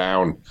 they were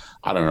down,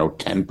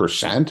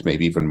 10%,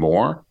 maybe even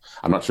more.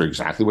 I'm not sure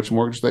exactly which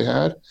mortgage they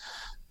had.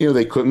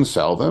 They couldn't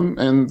sell them.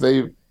 And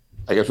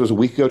I guess it was a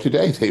week ago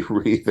today,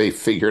 they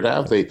figured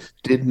out they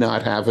did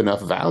not have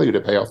enough value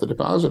to pay off the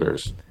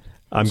depositors.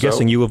 I'm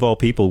guessing you, of all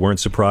people, weren't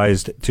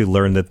surprised to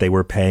learn that they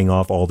were paying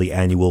off all the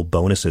annual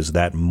bonuses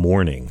that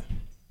morning.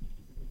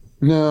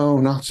 No,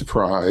 not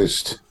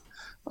surprised.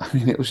 I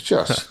mean, it was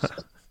just,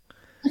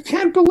 I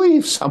can't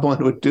believe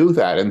someone would do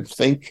that and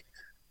think,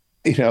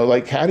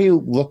 like, how do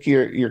you look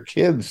your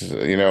kids,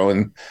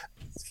 and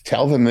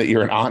tell them that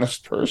you're an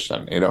honest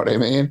person? You know what I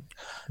mean?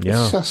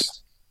 Yeah. It's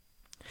just,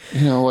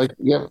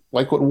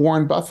 like what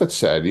Warren Buffett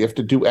said, you have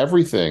to do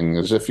everything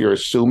as if you're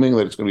assuming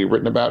that it's going to be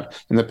written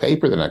about in the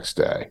paper the next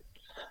day.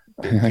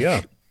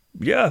 Yeah.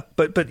 Yeah,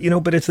 but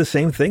it's the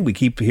same thing. We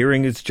keep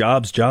hearing it's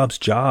jobs, jobs,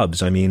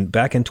 jobs. I mean,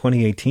 back in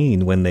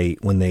 2018, when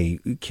they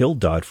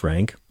killed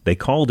Dodd-Frank, they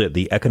called it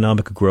the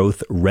Economic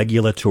Growth,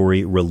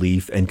 Regulatory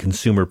Relief, and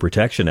Consumer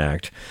Protection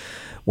Act.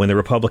 When the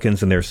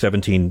Republicans and their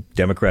 17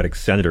 Democratic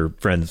senator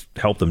friends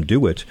helped them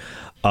do it,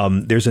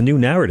 there's a new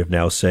narrative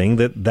now saying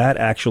that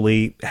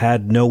actually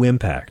had no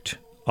impact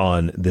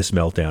on this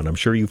meltdown. I'm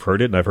sure you've heard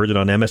it, and I've heard it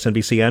on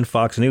MSNBC and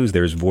Fox News.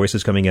 There's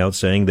voices coming out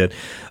saying that,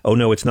 oh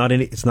no, it's not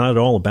at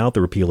all about the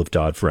repeal of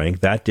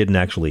Dodd-Frank. That didn't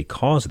actually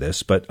cause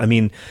this. But I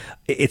mean,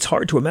 it's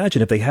hard to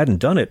imagine if they hadn't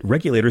done it,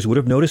 regulators would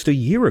have noticed a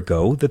year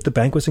ago that the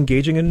bank was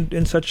engaging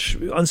in such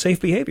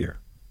unsafe behavior.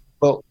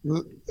 Well,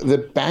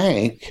 the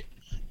bank,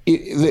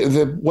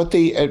 what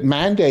they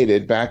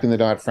mandated back in the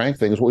Dodd-Frank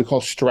thing is what we call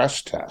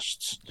stress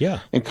tests. Yeah.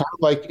 And kind of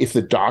like if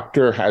the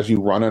doctor has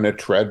you run on a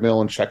treadmill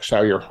and checks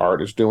how your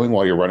heart is doing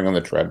while you're running on the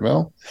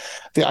treadmill,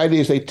 the idea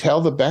is they tell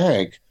the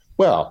bank,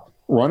 well,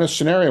 run a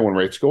scenario when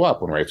rates go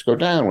up, when rates go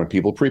down, when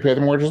people prepay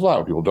their mortgages a lot,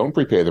 when people don't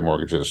prepay their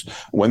mortgages,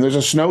 when there's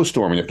a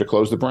snowstorm and you have to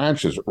close the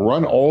branches.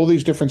 Run all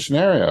these different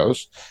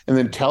scenarios and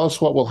then tell us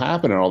what will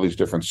happen in all these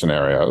different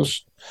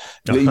scenarios.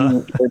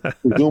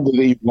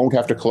 Presumably you won't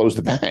have to close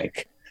the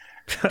bank.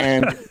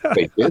 And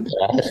they did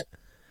that.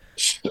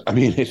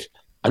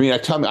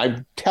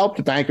 I've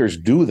helped bankers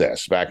do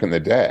this back in the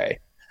day,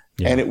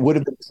 and it would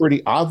have been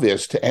pretty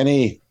obvious to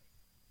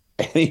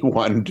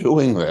anyone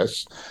doing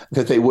this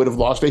that they would have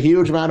lost a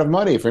huge amount of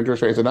money if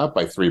interest rates went up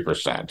by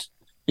 3%.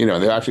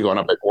 They're actually going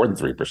up by more than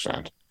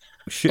 3%.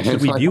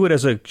 Should we view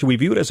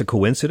it as a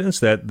coincidence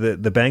that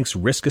the bank's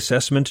risk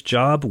assessment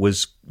job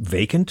was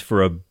vacant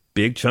for a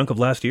big chunk of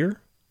last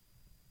year?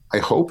 I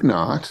hope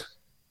not.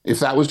 If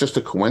that was just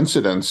a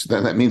coincidence,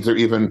 then that means they're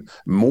even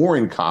more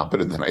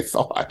incompetent than I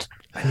thought.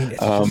 I mean,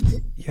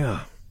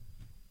 yeah.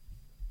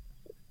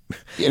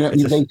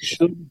 They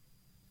should.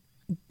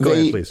 Go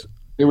ahead, please.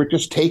 They were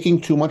just taking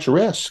too much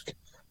risk,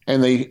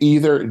 and they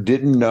either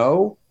didn't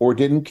know or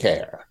didn't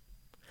care,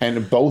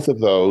 and both of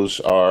those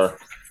are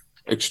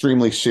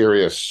extremely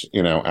serious,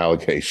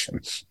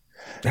 allegations.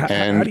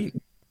 How do you...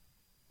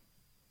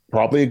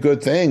 Probably a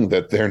good thing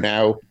that they're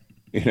now,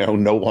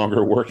 no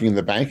longer working in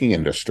the banking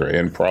industry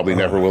and probably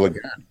never will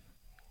again.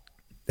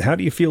 How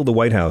do you feel the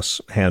White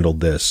House handled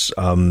this?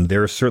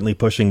 They're certainly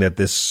pushing that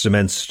this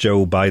cements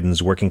Joe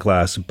Biden's working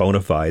class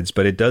bona fides,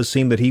 but it does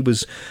seem that he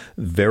was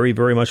very,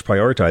 very much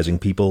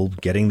prioritizing people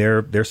getting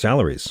their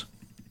salaries.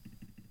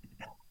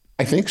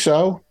 I think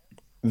so.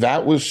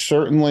 That was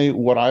certainly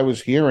what I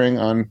was hearing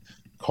on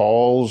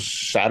calls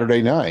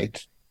Saturday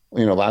night,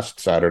 last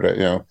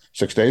Saturday,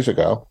 6 days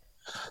ago.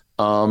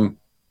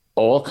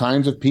 All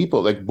kinds of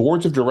people, like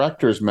boards of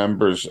directors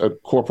members of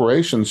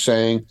corporations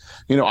saying,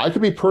 I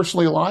could be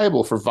personally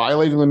liable for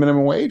violating the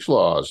minimum wage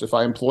laws if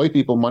I employ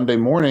people Monday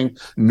morning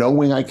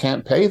knowing I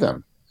can't pay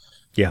them.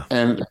 Yeah.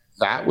 And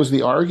that was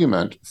the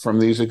argument from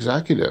these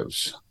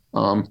executives.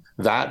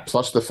 That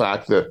plus the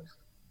fact that,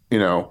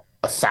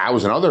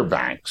 1,000 other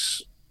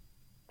banks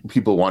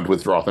people want to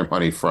withdraw their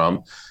money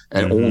from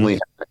and only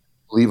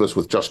leave us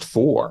with just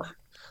 4.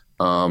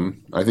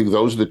 I think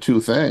those are the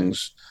two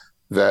things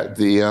that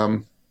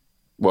the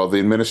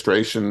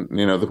administration,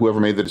 whoever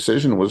made the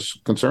decision was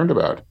concerned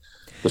about,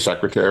 the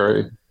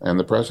secretary and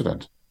the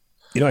president.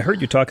 I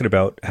heard you talking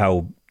about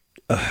how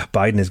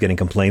Biden is getting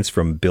complaints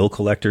from bill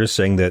collectors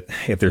saying that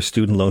if there's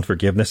student loan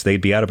forgiveness,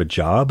 they'd be out of a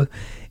job.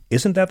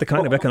 Isn't that the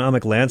kind of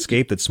economic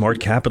landscape that smart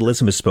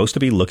capitalism is supposed to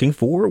be looking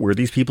for, where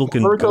these people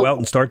can go out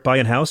and start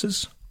buying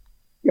houses?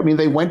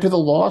 They went to the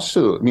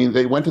lawsuit.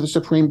 They went to the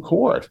Supreme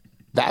Court.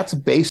 That's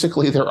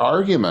basically their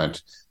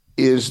argument.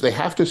 Is they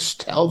have to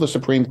tell the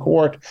Supreme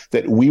Court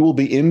that we will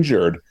be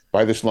injured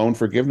by this loan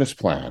forgiveness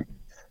plan.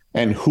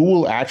 And who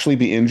will actually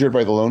be injured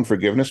by the loan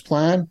forgiveness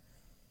plan?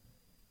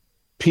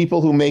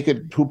 People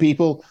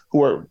people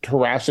who are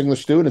harassing the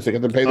students to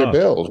get them to pay their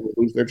bills, who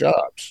lose their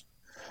jobs.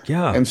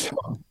 Yeah. And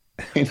so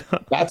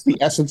that's the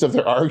essence of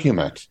their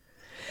argument.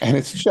 And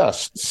it's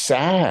just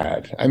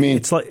sad.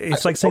 It's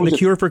like saying the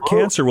cure for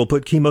cancer will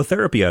put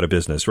chemotherapy out of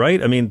business, right?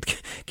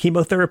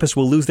 Chemotherapists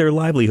will lose their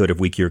livelihood if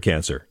we cure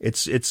cancer.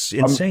 It's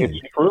insane.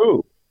 It's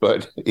true,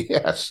 but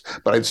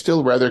I'd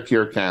still rather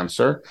cure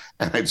cancer,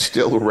 and I'd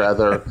still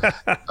rather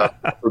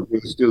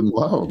forgive student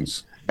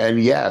loans.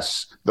 And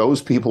yes,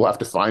 those people have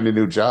to find a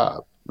new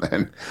job,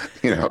 and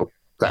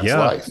that's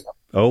life.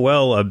 Oh,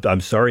 well,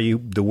 I'm sorry.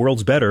 The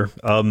world's better.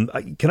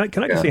 Can I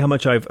just say how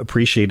much I've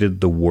appreciated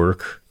the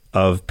work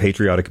of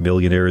patriotic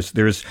millionaires?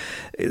 There's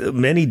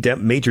many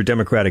major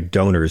Democratic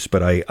donors,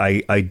 but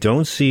I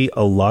don't see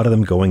a lot of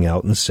them going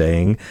out and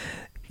saying,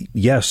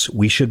 yes,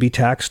 we should be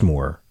taxed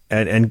more.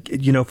 And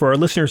you know, for our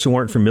listeners who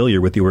aren't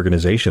familiar with the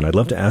organization, I'd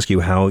love to ask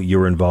you how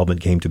your involvement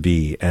came to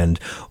be and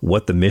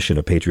what the mission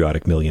of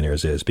Patriotic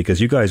Millionaires is, because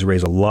you guys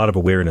raise a lot of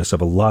awareness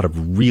of a lot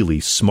of really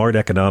smart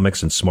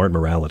economics and smart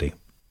morality.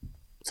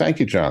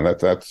 Thank you, John.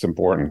 That's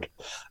important.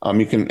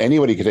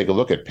 Anybody can take a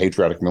look at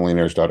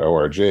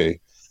patrioticmillionaires.org.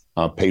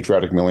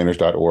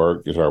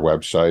 Patrioticmillionaires.org is our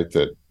website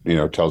that, you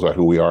know, tells about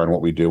who we are and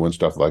what we do and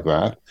stuff like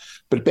that.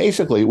 But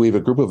basically, we have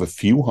a group of a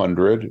few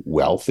hundred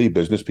wealthy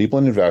business people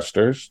and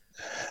investors.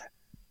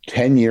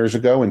 10 years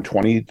ago in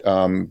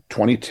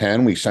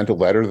 2010, we sent a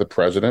letter to the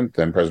president,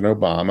 then President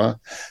Obama,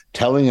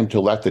 telling him to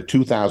let the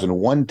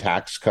 2001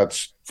 tax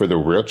cuts for the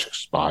rich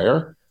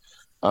expire.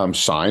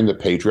 Sign the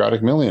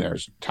Patriotic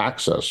Millionaires.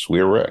 Tax us.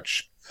 We're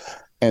rich.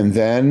 And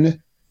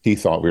then he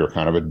thought we were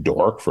kind of a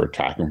dork for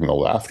attacking from the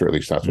left, or at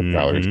least that's what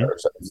Valerie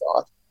Jarrett said he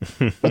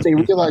thought. But they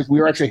realized we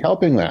were actually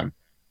helping them.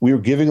 We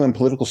were giving them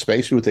political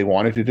space to do what they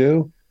wanted to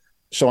do.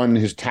 So on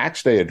his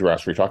tax day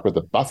address, where he talked about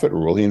the Buffett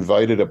rule, he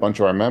invited a bunch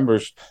of our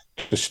members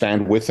to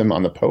stand with him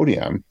on the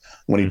podium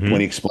when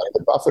he explained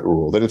the Buffett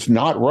rule, that it's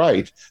not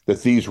right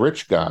that these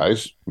rich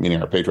guys, meaning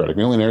our Patriotic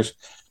Millionaires,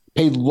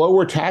 pay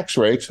lower tax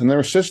rates than their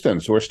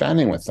assistants who are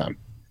standing with them.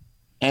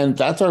 And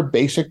that's our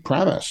basic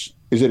premise,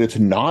 is that it's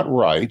not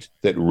right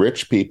that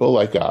rich people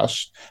like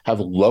us have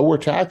lower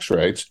tax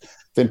rates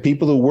than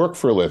people who work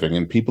for a living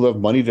and people who have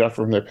money deducted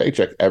from their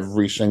paycheck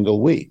every single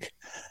week.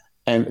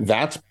 And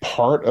that's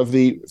part of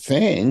the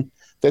thing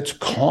that's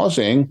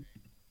causing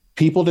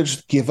people to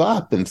just give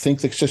up and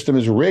think the system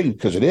is rigged,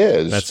 because it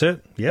is. That's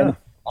it. Yeah. And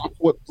that's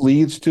what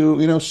leads to,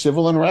 you know,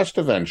 civil unrest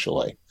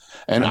eventually.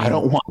 And I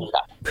don't want that.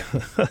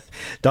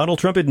 Donald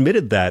Trump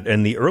admitted that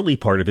in the early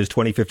part of his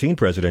 2015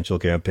 presidential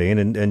campaign,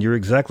 and you're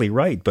exactly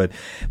right. But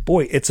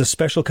boy, it's a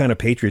special kind of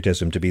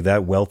patriotism to be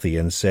that wealthy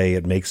and say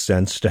it makes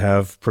sense to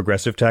have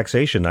progressive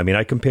taxation. I mean,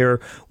 I compare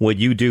what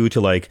you do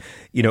to, like,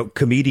 you know,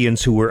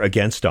 comedians who were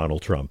against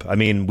Donald Trump. I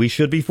mean, we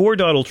should be for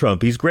Donald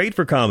Trump. He's great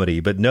for comedy,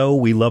 but no,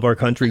 we love our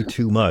country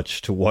too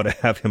much to want to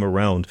have him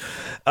around.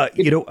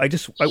 You know, I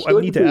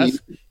need to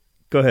ask.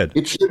 Go ahead.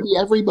 It should be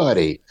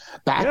everybody.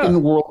 Back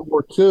in World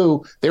War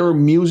II, there were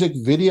music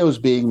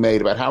videos being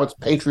made about how it's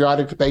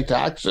patriotic to pay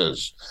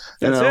taxes.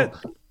 That's it.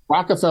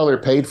 Rockefeller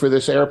paid for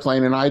this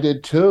airplane, and I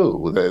did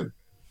too, the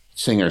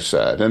singer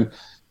said. And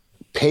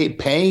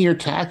paying your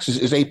taxes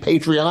is a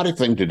patriotic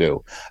thing to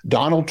do.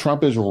 Donald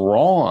Trump is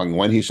wrong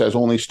when he says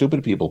only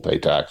stupid people pay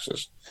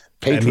taxes.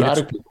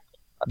 Patriotic people.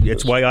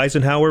 It's why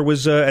Eisenhower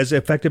was as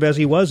effective as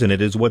he was, and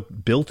it is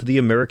what built the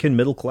American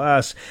middle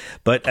class.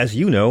 But as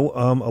you know,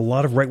 a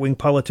lot of right-wing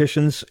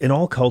politicians in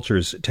all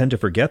cultures tend to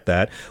forget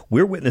that.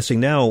 We're witnessing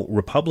now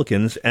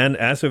Republicans, and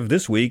as of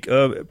this week,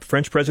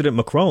 French President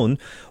Macron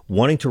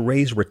wanting to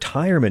raise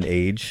retirement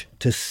age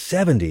to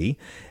 70.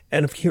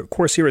 And of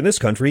course, here in this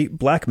country,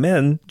 black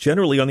men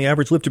generally on the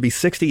average live to be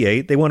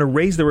 68. They want to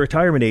raise their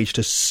retirement age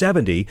to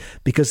 70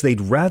 because they'd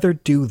rather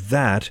do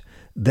that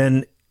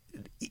than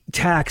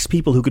tax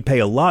people who could pay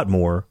a lot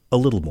more, a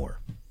little more.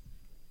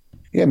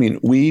 Yeah, I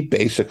mean, we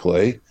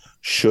basically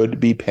should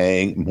be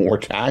paying more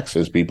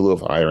taxes, people who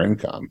have higher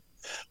income.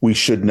 We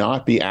should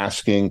not be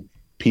asking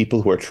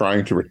people who are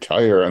trying to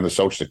retire on the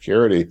Social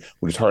Security,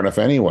 which is hard enough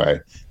anyway,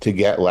 to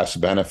get less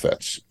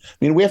benefits. I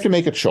mean, we have to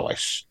make a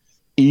choice.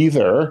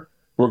 Either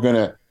we're going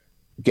to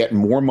get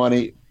more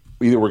money,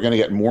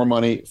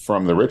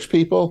 from the rich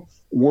people,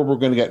 or we're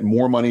going to get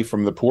more money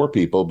from the poor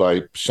people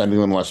by sending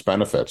them less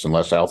benefits and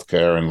less health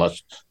care and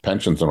less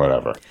pensions and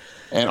whatever.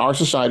 And our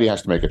society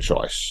has to make a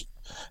choice.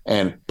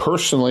 And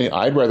personally,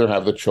 I'd rather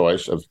have the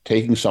choice of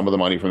taking some of the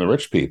money from the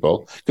rich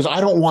people, because I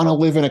don't want to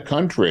live in a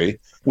country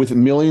with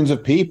millions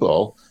of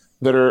people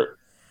that are,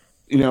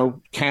 you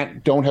know,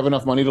 don't have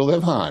enough money to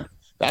live on.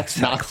 That's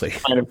not the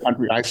kind of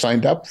country I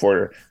signed up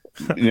for,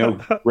 you know,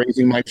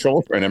 raising my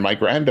children and my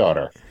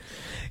granddaughter.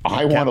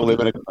 I want to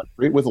live in a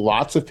country with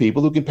lots of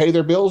people who can pay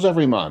their bills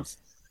every month,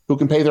 who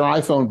can pay their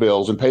iPhone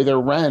bills and pay their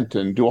rent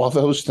and do all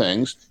those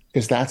things,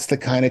 because that's the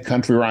kind of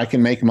country where I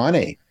can make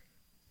money.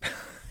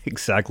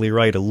 Exactly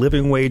right. A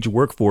living wage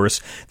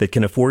workforce that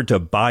can afford to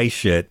buy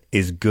shit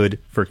is good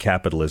for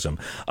capitalism.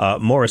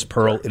 Morris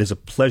Pearl, it is a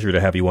pleasure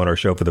to have you on our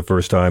show for the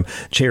first time.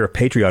 Chair of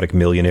Patriotic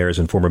Millionaires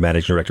and former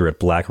managing director at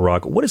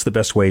BlackRock. What is the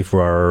best way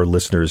for our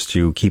listeners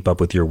to keep up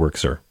with your work,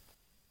 sir?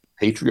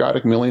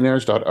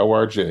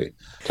 patrioticmillionaires.org.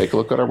 Take a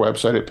look at our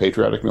website at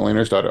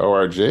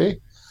patrioticmillionaires.org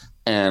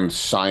and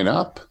sign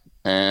up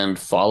and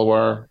follow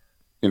our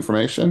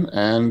information.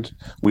 And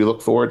we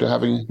look forward to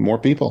having more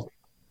people.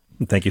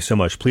 Thank you so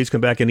much. Please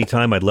come back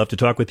anytime. I'd love to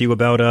talk with you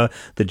about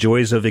the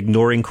joys of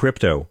ignoring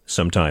crypto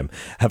sometime.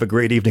 Have a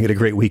great evening and a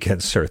great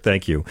weekend, sir.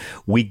 Thank you.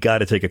 We got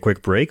to take a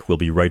quick break. We'll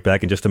be right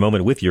back in just a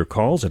moment with your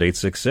calls at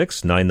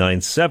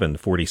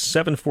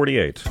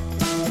 866-997-4748.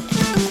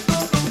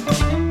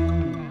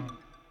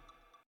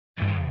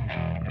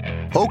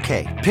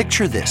 Okay,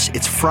 picture this.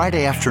 It's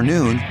Friday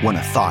afternoon when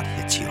a thought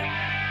hits you.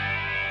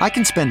 I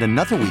can spend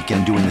another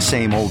weekend doing the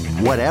same old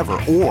whatever,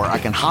 or I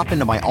can hop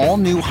into my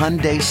all-new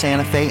Hyundai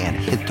Santa Fe and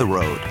hit the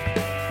road.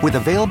 With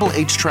available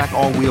H-Track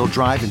all-wheel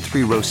drive and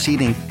 3-row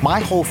seating, my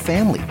whole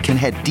family can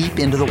head deep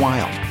into the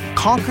wild.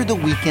 Conquer the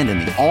weekend in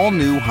the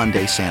all-new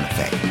Hyundai Santa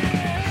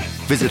Fe.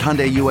 Visit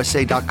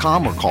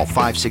HyundaiUSA.com or call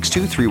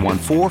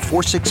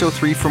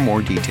 562-314-4603 for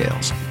more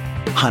details.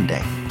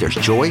 Hyundai, there's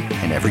joy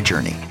in every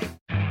journey.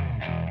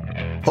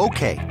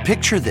 Okay,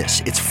 picture this.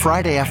 It's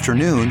Friday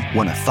afternoon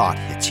when a thought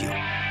hits you.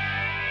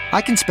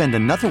 I can spend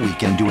another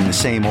weekend doing the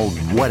same old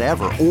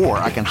whatever, or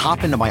I can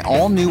hop into my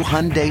all-new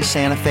Hyundai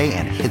Santa Fe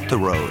and hit the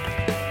road.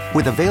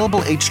 With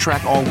available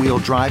H-Track all-wheel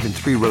drive and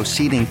 3-row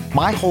seating,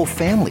 my whole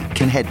family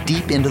can head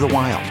deep into the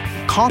wild.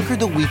 Conquer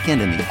the weekend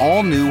in the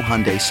all-new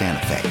Hyundai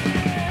Santa Fe.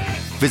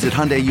 Visit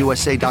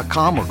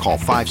HyundaiUSA.com or call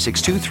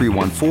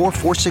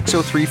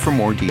 562-314-4603 for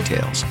more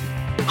details.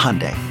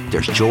 Hyundai,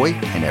 there's joy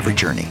in every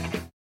journey.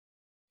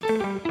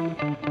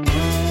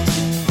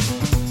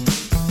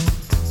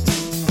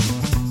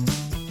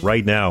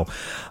 Right now,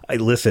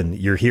 listen,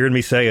 you're hearing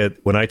me say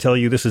it. When I tell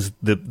you this is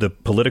the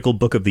political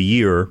book of the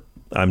year,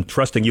 I'm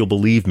trusting you'll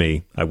believe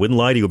me. I wouldn't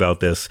lie to you about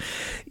this.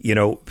 You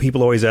know,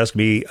 people always ask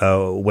me,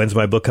 when's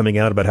my book coming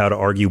out about how to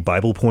argue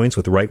Bible points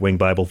with right-wing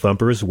Bible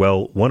thumpers?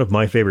 Well, one of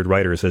my favorite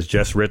writers has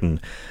just written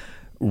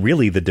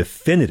really the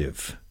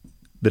definitive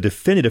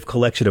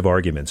collection of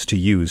arguments to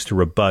use to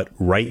rebut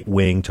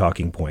right-wing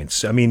talking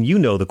points. I mean, you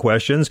know the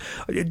questions.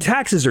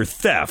 Taxes are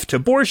theft,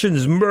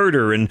 abortion's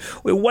murder, and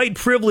white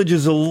privilege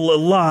is a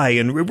lie,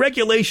 and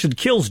regulation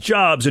kills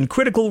jobs, and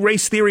critical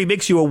race theory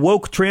makes you a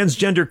woke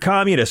transgender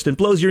communist and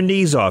blows your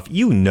knees off.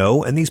 You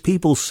know, and these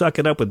people suck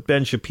it up with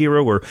Ben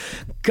Shapiro or,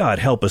 God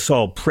help us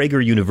all,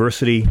 Prager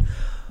University.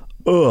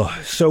 Ugh.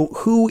 So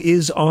who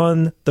is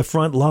on the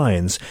front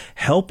lines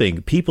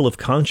helping people of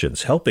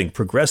conscience, helping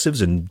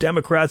progressives and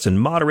Democrats and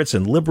moderates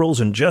and liberals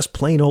and just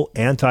plain old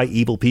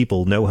anti-evil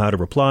people know how to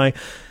reply?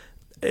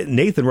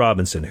 Nathan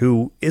Robinson,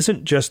 who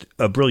isn't just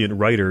a brilliant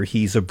writer,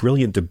 he's a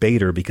brilliant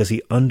debater because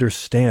he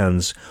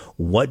understands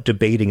what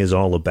debating is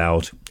all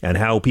about and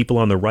how people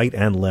on the right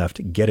and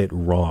left get it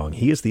wrong.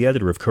 He is the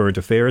editor of Current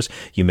Affairs.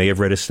 You may have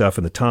read his stuff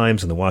in the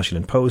Times and the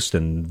Washington Post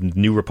and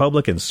New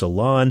Republic and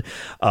Salon.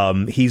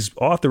 He's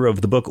author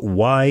of the book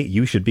Why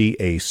You Should Be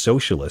a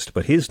Socialist.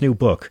 But his new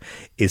book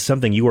is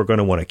something you are going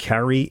to want to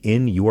carry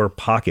in your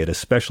pocket,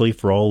 especially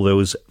for all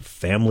those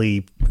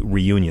family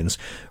reunions.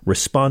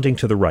 Responding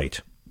to the Right.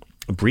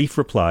 Brief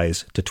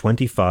replies to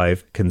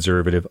 25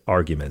 conservative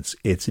arguments.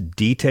 It's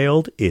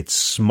detailed, it's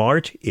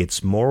smart,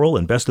 it's moral,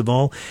 and best of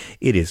all,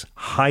 it is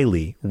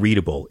highly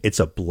readable. It's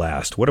a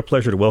blast. What a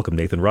pleasure to welcome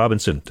Nathan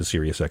Robinson to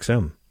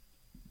SiriusXM.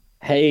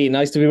 Hey,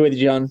 nice to be with you,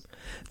 John.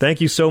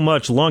 Thank you so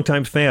much.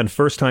 Longtime fan,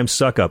 first time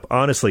suck up.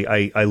 Honestly,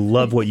 I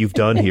love what you've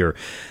done here.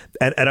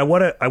 And I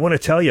want to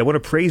tell you, I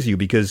want to praise you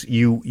because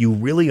you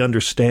really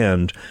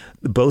understand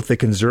both the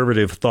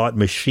conservative thought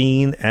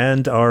machine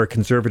and our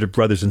conservative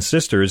brothers and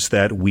sisters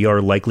that we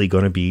are likely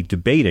going to be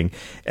debating.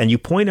 And you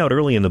point out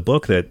early in the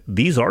book that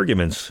these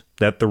arguments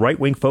that the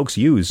right-wing folks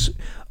use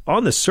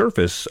on the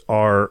surface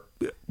are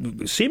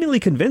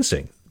seemingly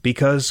convincing,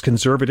 because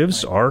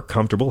conservatives are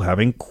comfortable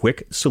having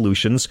quick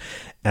solutions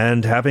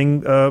and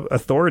having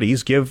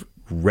authorities give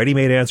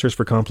ready-made answers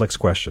for complex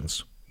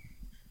questions.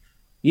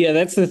 Yeah,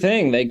 that's the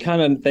thing. They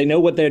know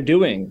what they're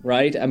doing,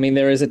 right? I mean,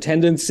 there is a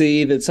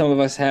tendency that some of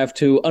us have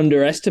to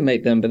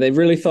underestimate them, but they've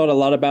really thought a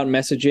lot about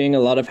messaging, a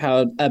lot of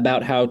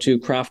about how to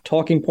craft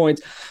talking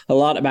points, a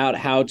lot about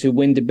how to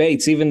win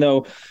debates. Even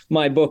though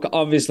my book,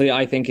 obviously,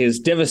 I think is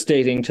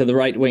devastating to the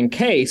right-wing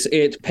case,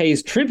 it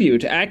pays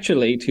tribute,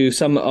 actually, to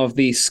some of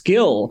the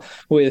skill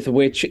with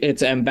which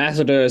its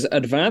ambassadors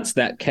advance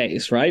that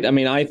case, right? I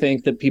mean, I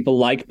think that people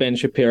like Ben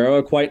Shapiro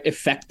are quite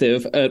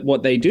effective at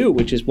what they do,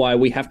 which is why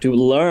we have to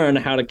learn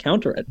how to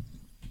counter it.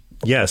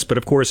 Yes, but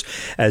of course,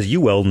 as you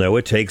well know,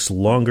 it takes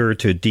longer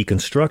to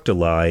deconstruct a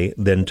lie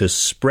than to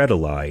spread a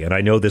lie. And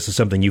I know this is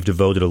something you've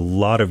devoted a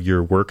lot of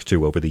your work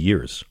to over the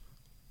years.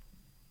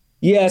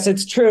 Yes,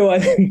 it's true.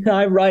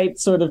 I write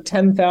sort of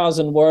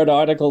 10,000 word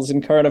articles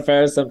in Current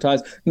Affairs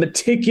sometimes,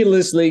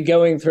 meticulously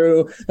going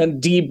through and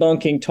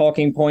debunking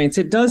talking points.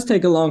 It does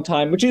take a long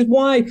time, which is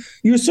why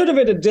you're sort of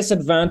at a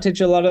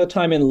disadvantage a lot of the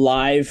time in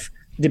live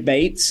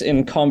debates,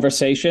 in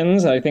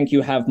conversations. I think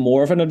you have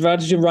more of an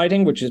advantage in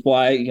writing, which is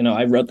why,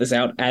 I wrote this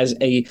out as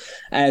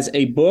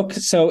a book.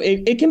 So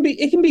it can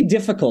be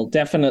difficult,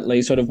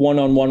 definitely, sort of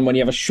one-on-one when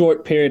you have a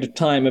short period of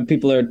time and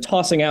people are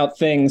tossing out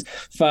things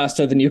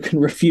faster than you can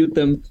refute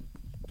them.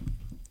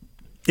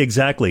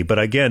 Exactly. But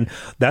again,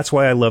 that's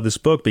why I love this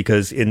book,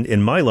 because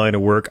in my line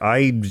of work,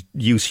 I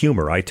use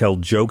humor. I tell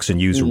jokes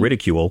and use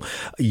ridicule.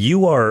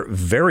 You are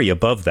very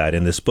above that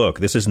in this book.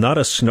 This is not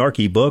a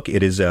snarky book.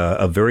 It is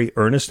a very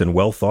earnest and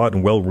well thought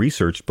and well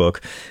researched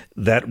book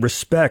that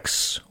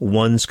respects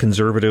one's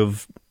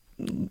conservative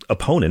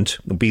opponent,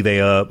 be they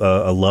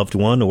a loved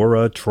one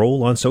or a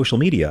troll on social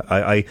media.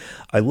 I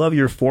love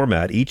your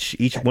format.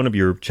 Each one of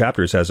your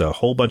chapters has a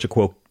whole bunch of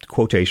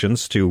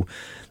quotations to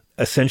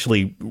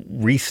essentially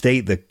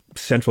restate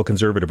central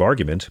conservative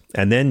argument,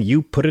 and then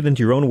you put it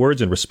into your own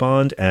words and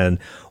respond. And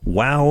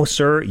wow,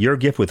 sir, your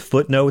gift with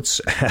footnotes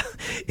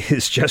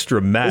is just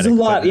dramatic. There's a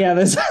lot.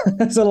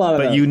 There's a lot of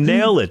But that. you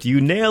nail it.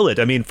 You nail it.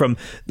 I mean, from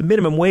the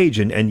minimum wage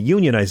and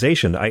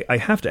unionization, I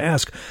have to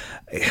ask,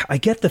 I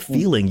get the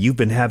feeling you've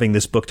been having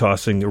this book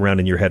tossing around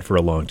in your head for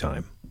a long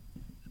time.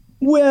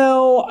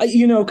 Well,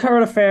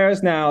 Current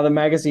Affairs now, the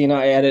magazine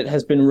I edit,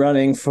 has been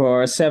running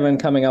for 7,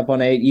 coming up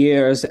on 8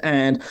 years.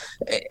 And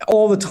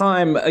all the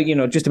time,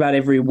 just about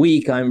every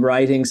week, I'm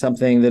writing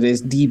something that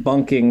is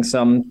debunking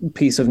some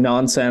piece of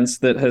nonsense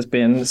that has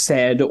been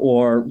said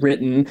or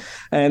written.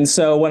 And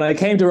so when I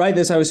came to write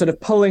this, I was sort of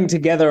pulling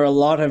together a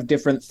lot of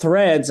different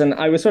threads. And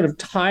I was sort of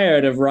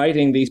tired of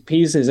writing these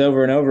pieces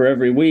over and over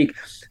every week.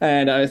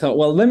 And I thought,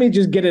 well, let me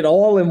just get it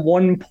all in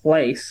one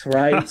place,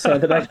 right? So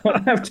that I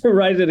don't have to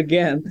write it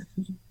again.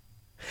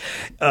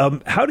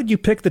 How did you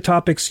pick the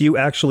topics you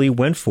actually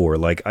went for?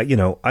 Like,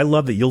 I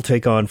love that you'll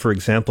take on, for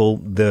example,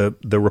 the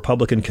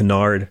Republican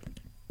canard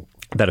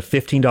that a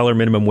 $15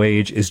 minimum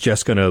wage is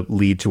just going to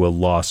lead to a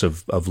loss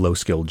of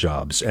low-skilled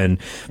jobs. And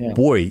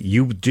boy,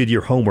 you did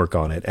your homework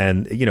on it.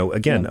 And,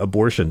 again,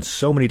 abortion,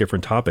 so many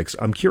different topics.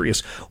 I'm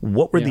curious,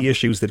 what were the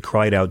issues that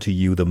cried out to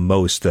you the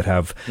most, that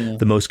have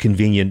the most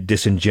convenient,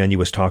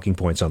 disingenuous talking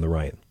points on the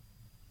right?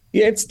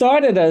 Yeah, it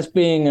started as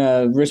being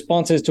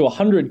responses to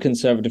 100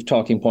 conservative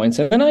talking points.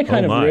 And then I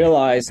kind of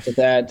realized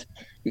that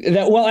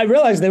I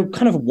realized there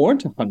kind of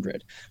weren't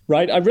 100,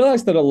 right? I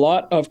realized that a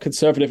lot of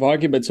conservative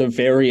arguments are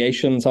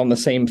variations on the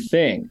same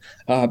thing.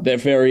 They're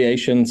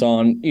variations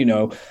on,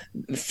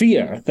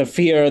 the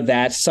fear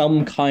that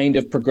some kind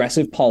of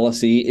progressive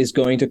policy is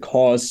going to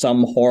cause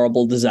some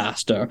horrible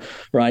disaster,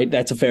 right?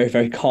 That's a very,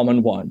 very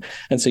common one.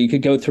 And so you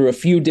could go through a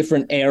few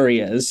different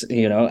areas,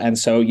 and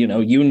so,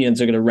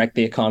 unions are going to wreck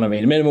the economy.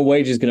 The minimum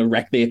wage is going to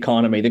wreck the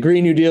economy. The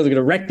Green New Deal is going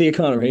to wreck the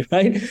economy,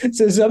 right?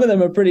 So some of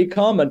them are pretty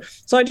common.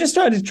 So I just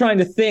started trying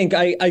to think.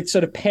 I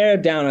sort of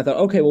pared down. I thought,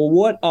 okay, well,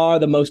 what are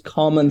the most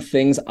common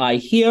things I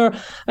hear?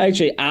 I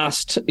actually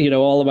asked,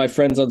 all of my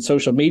friends on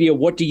social media,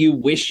 what do you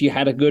wish you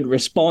had a good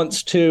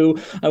response to?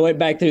 I went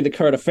back through the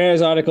current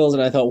affairs articles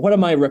and I thought, what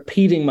am I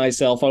repeating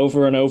myself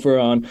over and over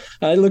on?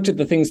 I looked at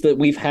the things that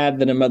we've had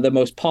that are the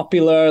most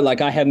popular.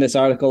 Like I had this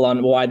article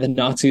on why the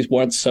Nazis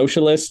weren't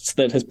socialists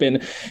that has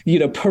been,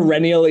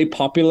 perennially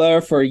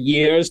popular for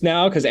years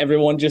now, because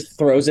everyone just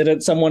throws it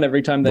at someone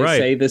every time they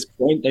say this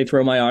point. They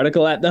throw my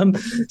article at them.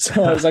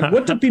 So I was like,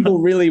 what do people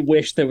really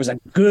wish there was a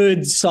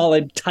good,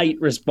 solid, tight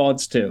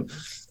response to?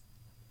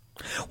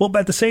 Well,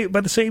 by the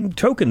same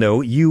token,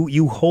 though,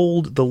 you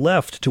hold the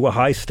left to a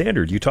high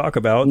standard. You talk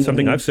about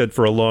something I've said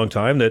for a long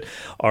time, that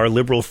our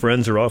liberal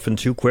friends are often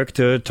too quick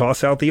to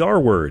toss out the R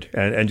word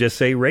and just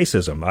say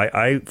racism.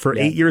 I for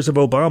 8 years of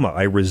Obama,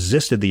 I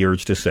resisted the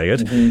urge to say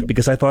it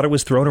because I thought it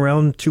was thrown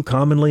around too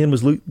commonly and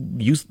was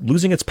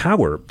losing its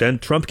power. Then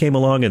Trump came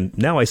along, and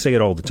now I say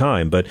it all the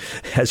time. But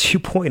as you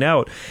point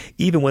out,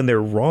 even when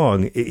they're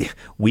wrong,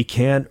 we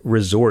can't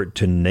resort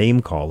to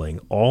name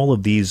calling. All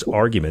of these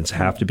arguments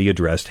have to be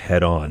addressed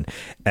head on.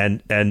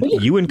 And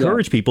you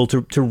encourage people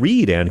to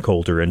read Ann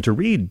Coulter and to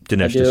read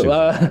Dinesh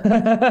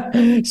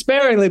D'Souza.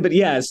 Sparingly, but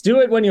yes, do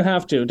it when you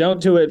have to. Don't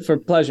do it for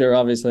pleasure,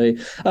 obviously.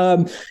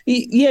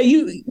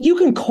 You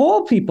can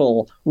call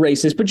people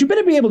racist, but you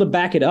better be able to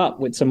back it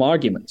up with some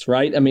arguments,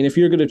 right? I mean, if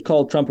you're going to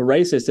call Trump a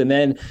racist and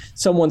then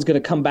someone's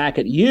going to come back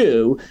at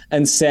you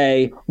and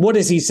say, what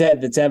has he said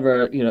that's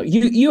ever,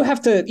 you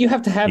have to have you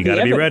the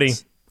gotta evidence. be ready.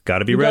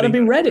 Gotta be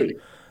ready.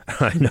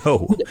 I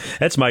know.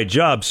 That's my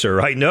job, sir.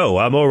 I know.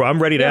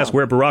 I'm ready to ask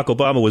where Barack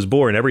Obama was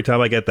born every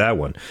time I get that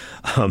one.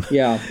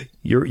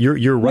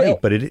 You're right,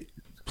 but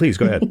please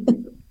go ahead.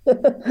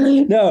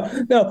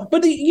 No.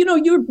 But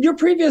your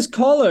previous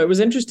caller, it was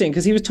interesting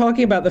because he was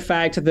talking about the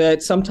fact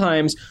that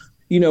sometimes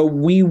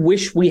we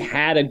wish we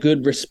had a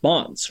good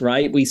response,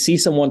 right? We see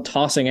someone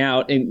tossing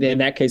out, in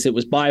that case, it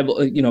was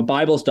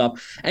Bible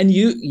stuff. And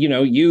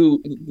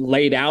you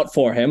laid out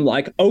for him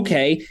like,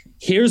 okay,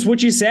 here's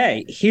what you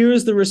say.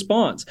 Here's the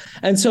response.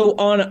 And so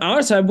on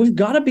our side, we've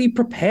got to be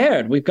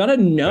prepared. We've got to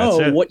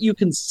know what you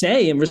can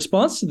say in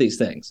response to these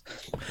things.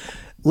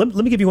 Let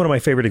me give you one of my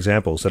favorite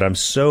examples that I'm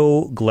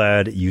so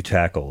glad you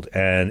tackled.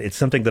 And it's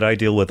something that I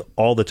deal with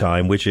all the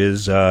time, which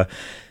is, the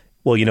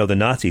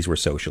Nazis were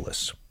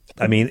socialists.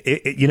 I mean,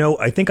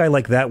 I think I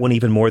like that one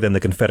even more than the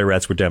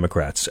Confederates were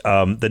Democrats.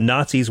 The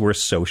Nazis were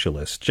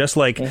socialists, just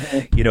like,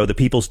 the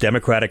People's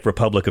Democratic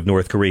Republic of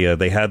North Korea.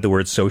 They had the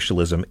word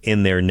socialism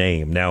in their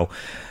name. Now,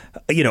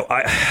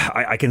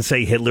 I can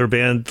say Hitler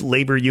banned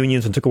labor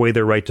unions and took away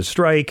their right to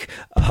strike.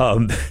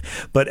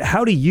 But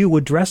how do you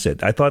address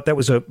it? I thought that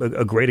was a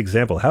great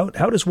example. How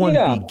does one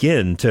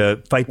begin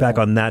to fight back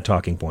on that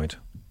talking point?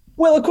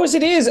 Well, of course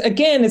it is.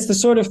 Again, it's the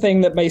sort of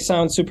thing that may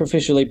sound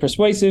superficially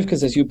persuasive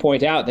because, as you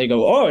point out, they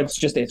go, oh,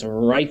 it's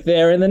right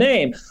there in the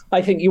name.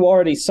 I think you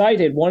already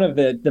cited one of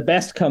the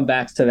best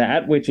comebacks to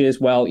that, which is,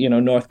 well,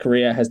 North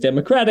Korea has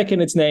democratic in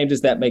its name.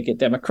 Does that make it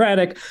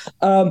democratic?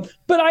 But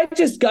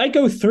I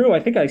go through, I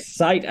think I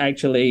cite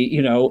actually,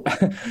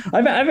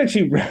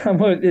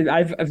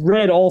 I've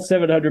read all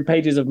 700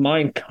 pages of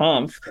Mein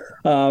Kampf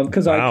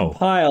because I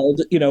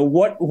compiled,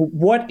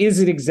 what is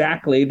it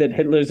exactly that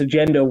Hitler's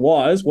agenda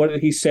was? What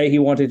did he say he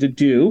wanted to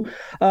do?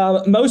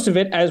 Most of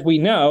it, as we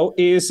know,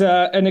 is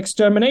an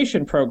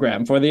extermination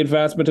program for the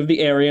advancement of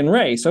the Aryan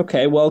race.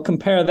 Okay, well,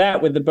 compare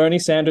that with the Bernie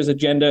Sanders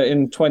agenda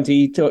in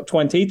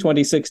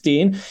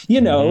 2016,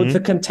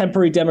 the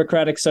contemporary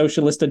democratic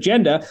socialist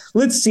agenda.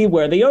 Let's see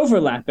where the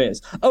overlap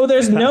is. Oh,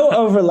 there's no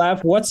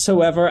overlap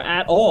whatsoever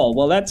at all.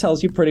 Well, that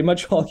tells you pretty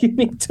much all you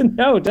need to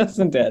know,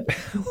 doesn't it?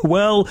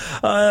 Well,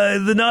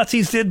 the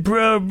Nazis did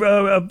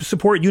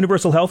support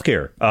universal health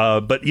care.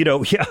 But,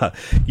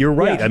 you're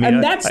right. Yeah. I mean,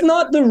 and that's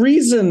not the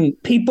reason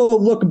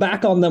people look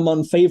back on them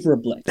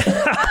unfavorably.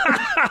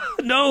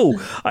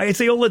 No, I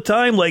say all the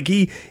time, like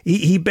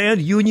he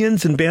banned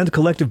unions and banned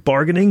collective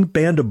bargaining,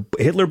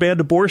 Hitler banned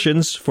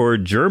abortions for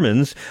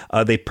Germans.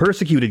 They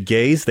persecuted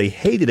gays. They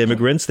hated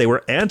immigrants. They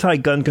were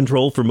anti-gun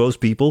control for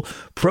most people,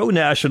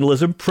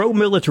 pro-nationalism,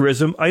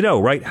 pro-militarism. I know,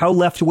 right? How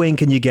left-wing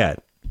can you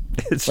get?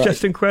 It's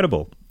just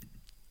incredible.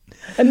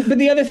 But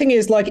the other thing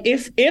is, like,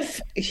 if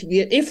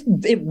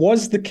it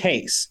was the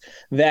case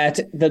that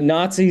the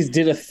Nazis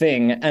did a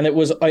thing and it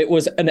was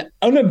an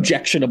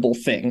unobjectionable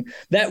thing,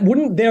 that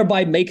wouldn't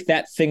thereby make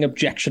that thing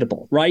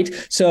objectionable, right?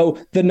 So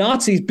the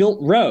Nazis built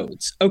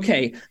roads.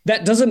 Okay,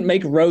 that doesn't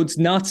make roads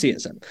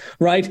Nazism,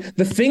 right?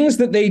 The things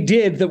that they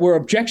did that were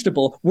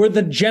objectionable were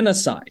the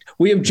genocide.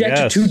 We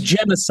object to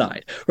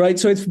genocide, right?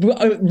 So it's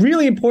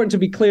really important to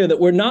be clear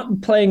that we're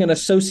not playing an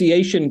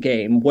association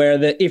game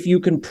where if you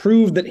can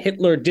prove that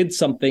Hitler did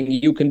something,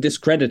 you can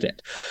discredit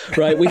it,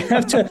 right? We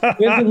have to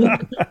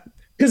look,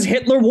 because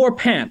Hitler wore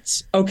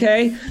pants,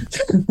 okay?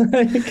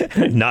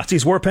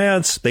 Nazis wore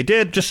pants. They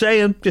did. Just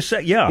saying.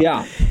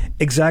 Yeah.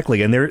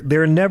 Exactly. And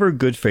they're never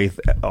good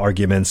faith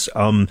arguments.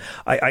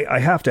 I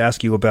have to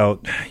ask you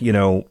about,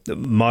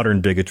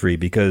 modern bigotry,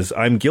 because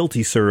I'm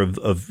guilty, sir,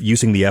 of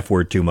using the F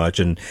word too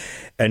much and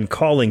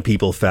calling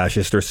people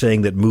fascist or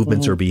saying that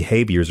movements or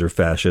behaviors are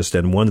fascist.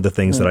 And one of the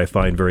things that I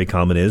find very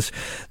common is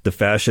the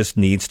fascist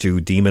needs to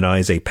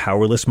demonize a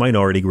powerless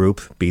minority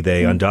group, be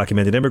they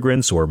undocumented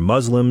immigrants or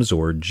Muslims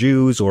or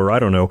Jews or, I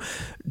don't know,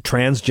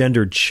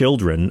 transgendered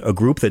children, a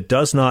group that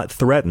does not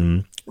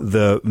threaten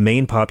the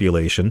main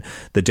population.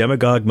 The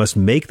demagogue must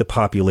make the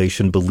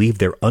population believe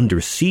they're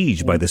under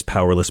siege by this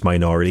powerless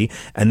minority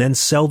and then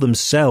sell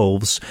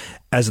themselves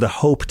as the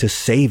hope to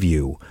save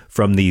you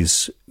from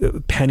these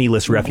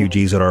penniless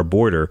refugees at our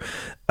border.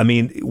 I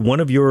mean,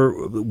 one of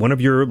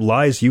your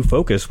lies you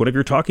focus, one of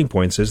your talking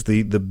points is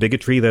the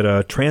bigotry that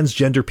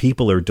transgender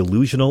people are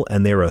delusional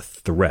and they're a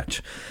threat.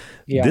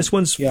 Yeah, this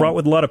one's fraught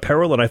with a lot of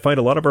peril, and I find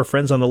a lot of our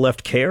friends on the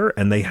left care,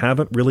 and they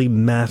haven't really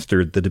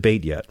mastered the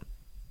debate yet.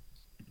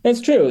 That's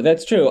true.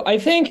 I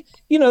think,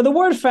 the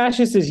word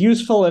fascist is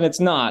useful and it's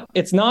not.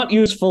 It's not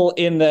useful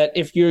in that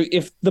if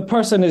the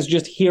person is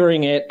just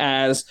hearing it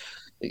as,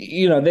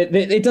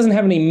 it doesn't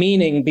have any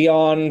meaning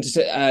beyond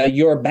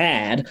you're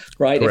bad,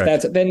 right?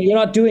 Correct. Then you're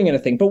not doing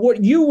anything. But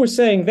what you were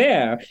saying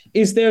there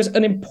is there's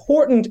an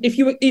important, if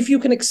you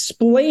can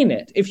explain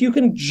it, if you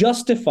can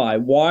justify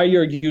why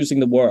you're using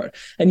the word,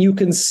 and you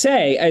can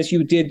say, as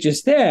you did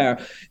just there,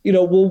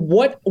 well,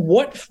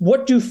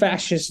 what do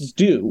fascists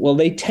do? Well,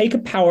 they take a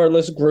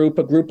powerless group,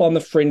 a group on the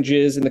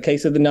fringes. In the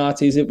case of the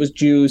Nazis, it was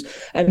Jews,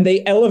 and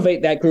they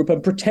elevate that group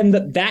and pretend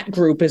that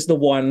group is the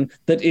one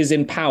that is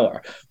in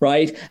power,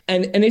 right?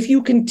 And if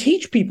you can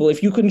teach people,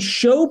 if you can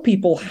show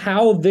people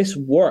how this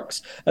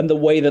works and the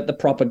way that the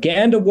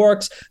propaganda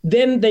works,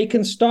 then they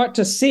can start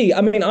to see.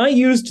 I mean, I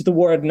used the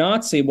word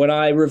Nazi when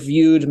I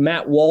reviewed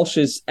Matt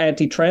Walsh's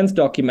anti-trans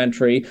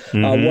documentary,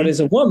 What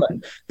is a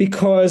Woman?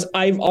 Because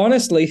I've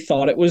honestly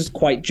thought it was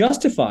quite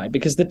justified,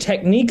 because the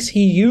techniques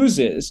he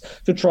uses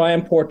to try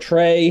and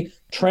portray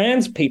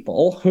trans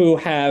people who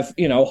have,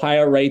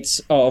 higher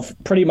rates of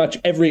pretty much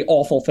every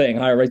awful thing,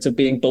 higher rates of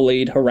being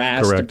bullied,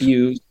 harassed,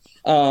 abused,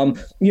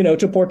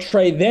 to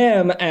portray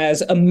them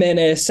as a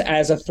menace,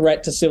 as a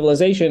threat to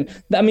civilization.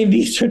 I mean,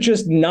 these are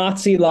just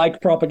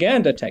Nazi-like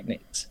propaganda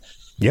techniques.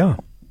 Yeah.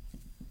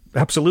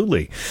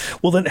 Absolutely.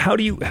 Well, then how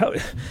do you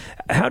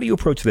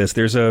approach this?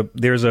 There's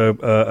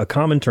a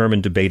common term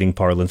in debating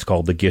parlance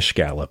called the Gish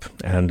Gallop,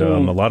 and a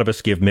lot of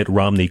us give Mitt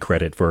Romney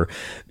credit for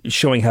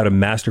showing how to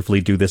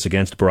masterfully do this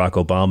against Barack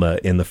Obama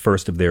in the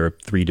first of their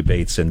 3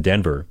 debates in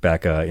Denver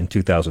back in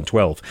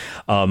 2012,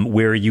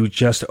 where you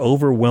just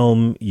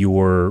overwhelm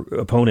your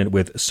opponent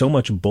with so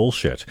much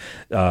bullshit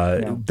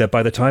that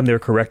by the time they're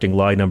correcting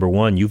lie number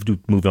 1, you've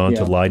moved on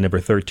to lie number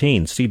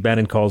 13. Steve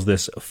Bannon calls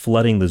this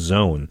flooding the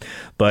zone,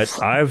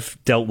 but I've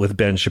dealt with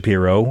Ben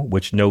Shapiro,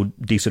 which no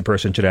decent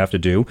person should have to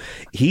do.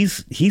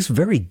 He's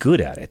very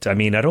good at it. I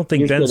mean, I don't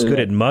think Ben's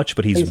good at much,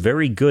 but he's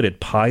very good at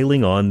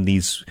piling on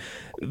these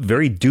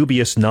very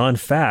dubious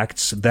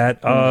non-facts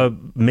that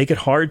make it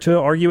hard to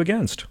argue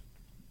against.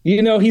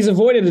 He's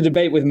avoided a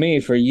debate with me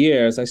for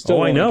years. I still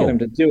want to get him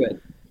to do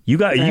it. You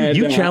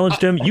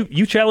challenged him.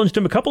 You challenged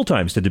him a couple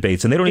times to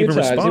debates, and they don't even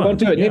respond. He won't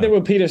do it. Yeah. Neither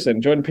will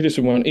Peterson. Jordan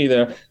Peterson won't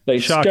either. They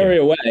scurry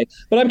away.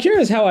 But I'm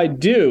curious how I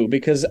do,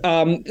 because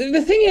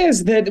the thing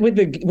is that with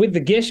the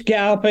gish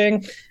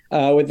galloping,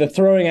 with the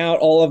throwing out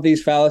all of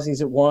these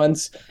fallacies at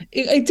once,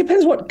 it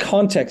depends what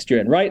context you're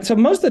in, right? So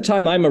most of the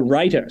time I'm a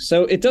writer,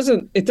 so it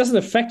doesn't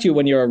affect you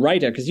when you're a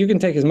writer, because you can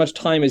take as much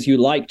time as you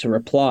like to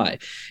reply.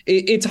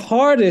 It's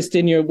hardest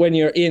when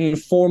you're in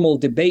formal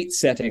debate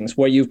settings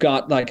where you've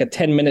got like a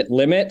 10-minute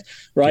limit,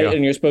 right? Yeah.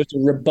 And you're supposed to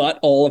rebut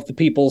all of the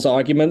people's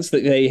arguments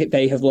that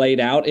they have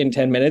laid out in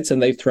 10 minutes,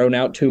 and they've thrown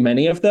out too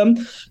many of them.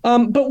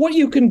 But what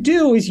you can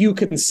do is you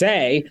can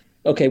say,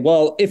 okay,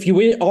 well, if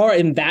you are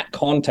in that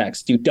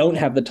context, you don't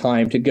have the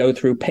time to go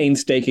through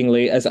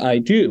painstakingly as I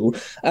do.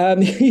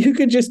 You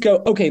could just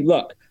go, okay,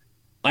 look,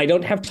 I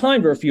don't have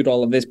time to refute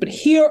all of this, but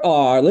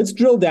let's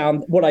drill down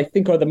what I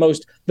think are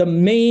the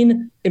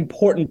main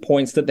important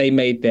points that they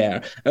made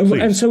there.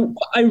 And so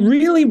I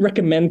really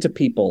recommend to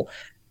people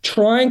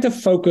trying to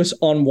focus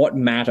on what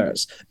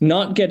matters,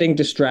 not getting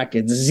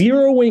distracted,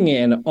 zeroing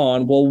in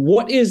on, well,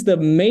 what is the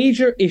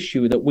major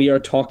issue that we are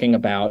talking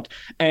about?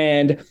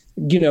 And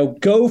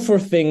go for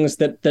things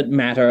that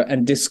matter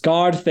and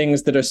discard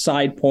things that are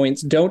side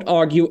points. Don't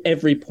argue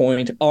every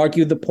point.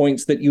 Argue the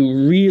points that you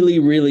really,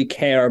 really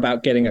care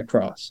about getting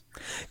across.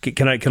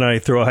 Can I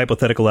throw a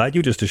hypothetical at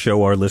you just to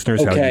show our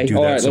listeners how you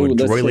do that so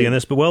adroitly in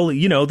this? But, well,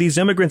 these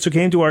immigrants who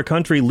came to our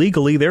country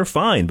legally, they're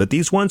fine. But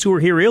these ones who are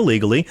here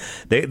illegally,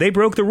 they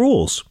broke the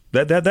rules.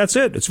 That's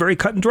it. It's very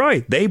cut and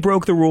dry. They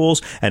broke the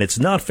rules, and it's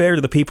not fair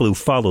to the people who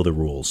follow the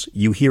rules.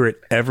 You hear it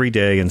every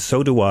day, and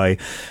so do I,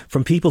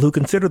 from people who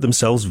consider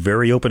themselves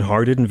very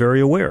open-hearted and very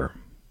aware.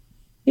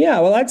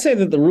 Yeah, well, I'd say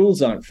that the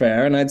rules aren't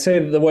fair. And I'd say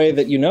that the way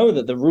that you know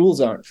that the rules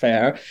aren't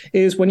fair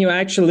is when you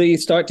actually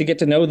start to get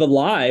to know the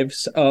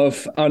lives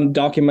of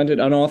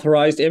undocumented,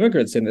 unauthorized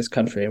immigrants in this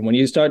country. And when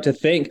you start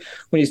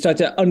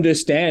to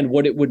understand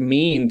what it would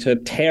mean to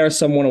tear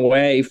someone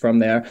away from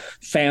their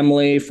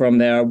family, from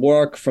their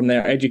work, from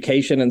their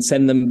education, and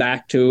send them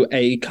back to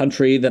a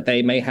country that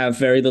they may have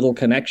very little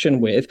connection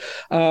with.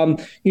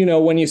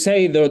 When you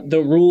say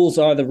the rules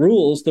are the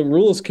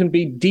rules can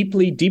be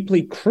deeply,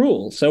 deeply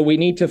cruel. So we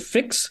need to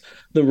fix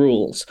the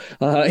rules.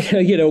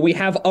 We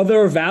have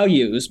other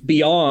values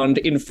beyond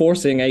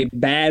enforcing a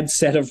bad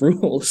set of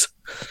rules.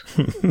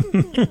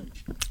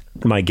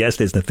 My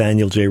guest is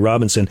Nathaniel J.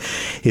 Robinson.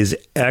 His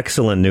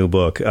excellent new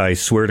book, I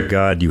swear to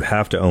God, you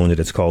have to own it.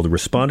 It's called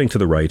Responding to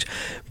the Right,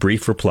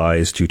 Brief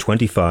Replies to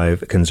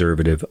 25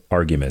 Conservative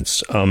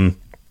Arguments.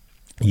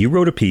 You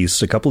wrote a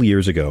piece a couple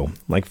years ago,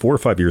 like 4 or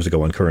 5 years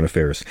ago, on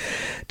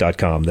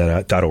currentaffairs.com,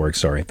 .org,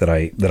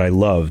 that I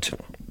loved,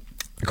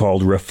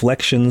 called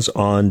Reflections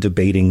on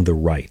Debating the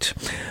Right,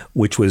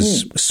 which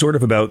was sort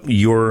of about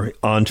your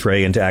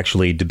entree into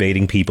actually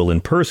debating people in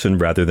person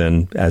rather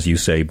than, as you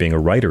say, being a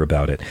writer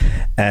about it.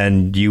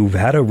 And you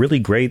had a really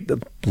great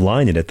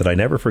line in it that I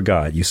never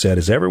forgot. You said,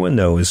 as everyone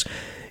knows,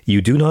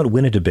 you do not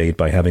win a debate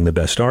by having the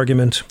best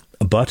argument,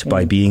 but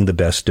by being the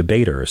best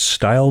debater.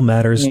 Style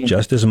matters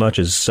just as much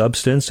as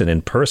substance, and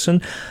in person,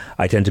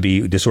 I tend to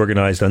be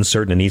disorganized,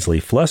 uncertain, and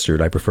easily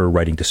flustered. I prefer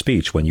writing to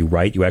speech. When you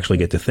write, you actually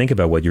get to think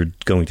about what you're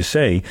going to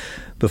say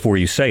before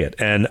you say it.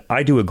 And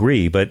I do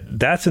agree, but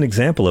that's an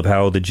example of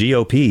how the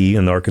GOP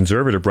and our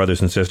conservative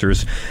brothers and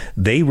sisters,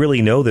 they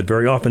really know that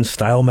very often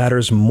style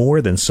matters more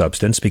than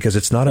substance, because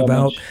it's not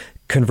about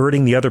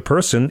converting the other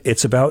person.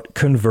 It's about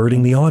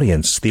converting the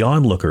audience, the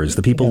onlookers,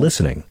 the people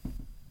listening.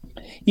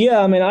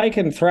 Yeah, I mean, I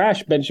can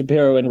thrash Ben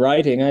Shapiro in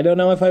writing. I don't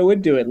know if I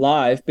would do it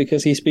live,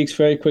 because he speaks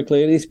very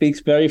quickly and he speaks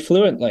very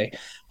fluently.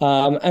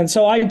 And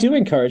so I do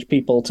encourage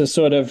people to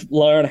sort of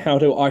learn how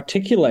to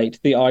articulate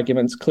the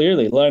arguments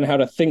clearly, learn how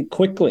to think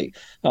quickly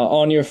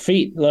on your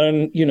feet,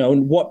 learn,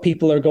 what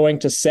people are going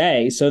to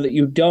say so that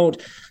you don't.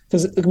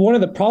 Because one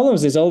of the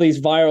problems is all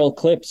these viral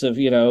clips of,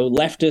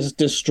 leftist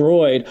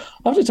destroyed.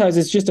 Oftentimes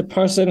it's just a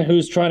person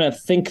who's trying to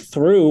think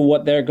through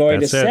what they're going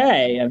to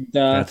say. And,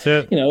 That's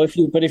it.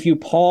 If you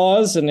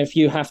pause and if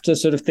you have to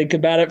sort of think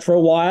about it for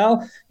a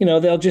while,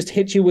 they'll just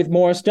hit you with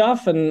more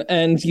stuff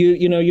and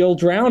you'll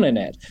drown in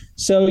it.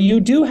 So you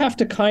do have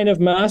to kind of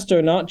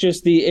master not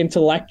just the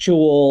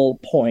intellectual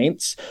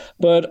points,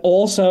 but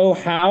also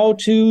how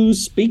to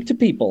speak to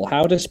people,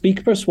 how to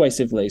speak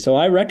persuasively. So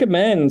I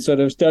recommend sort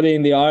of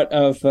studying the art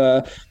of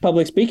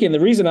public speaking. The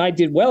reason I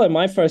did well in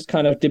my first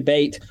kind of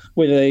debate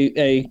with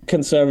a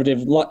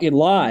conservative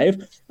live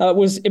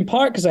was in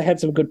part because I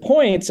had some good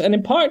points, and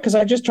in part because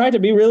I just tried to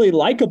be really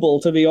likable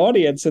to the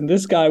audience, and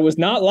this guy was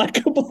not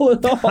likable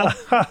at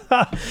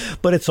all.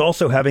 But it's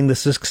also having the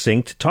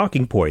succinct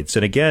talking points.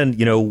 And again,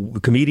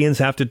 comedians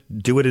have to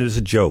do it as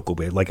a joke.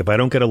 Like, if I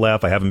don't get a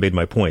laugh, I haven't made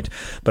my point.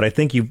 But I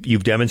think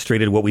you've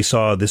demonstrated what we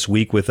saw this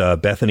week with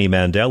Bethany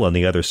Mandel on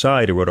the other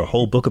side, who wrote a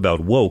whole book about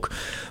woke,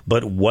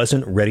 but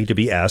wasn't ready to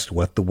be asked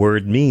what the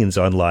word means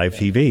on live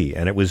TV,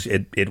 and it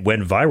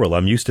went viral.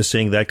 I'm used to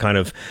seeing that kind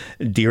of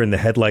deer in the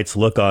headlights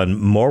look on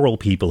moral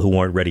people who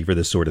aren't ready for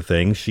this sort of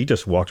thing. She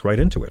just walked right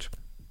into it.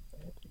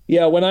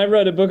 Yeah, when I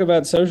wrote a book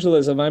about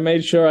socialism, I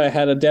made sure I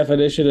had a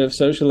definition of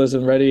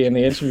socialism ready in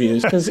the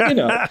interviews because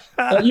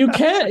you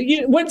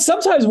can't.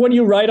 Sometimes when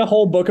you write a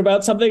whole book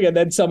about something and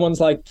then someone's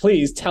like,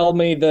 "Please tell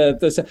me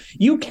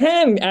you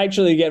can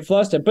actually get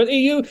flustered, but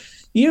you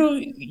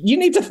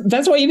need to.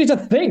 That's why you need to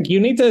think. You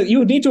need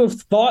to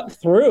have thought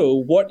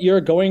through what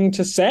you're going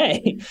to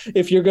say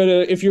if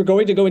you're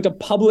going to go into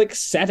public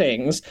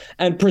settings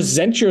and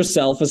present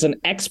yourself as an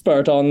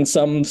expert on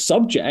some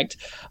subject.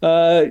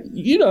 Try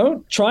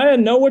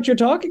and know what you're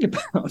talking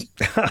about.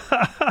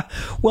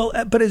 Well,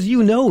 but as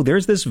you know,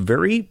 there's this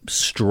very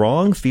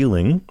strong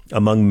feeling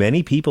among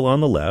many people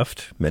on the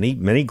left,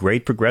 many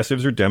great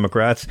progressives or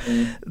Democrats,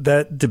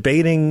 that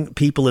debating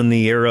people in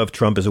the era of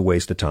Trump is a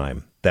waste of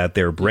time. That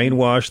they're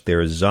brainwashed,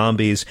 they're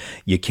zombies.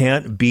 You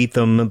can't beat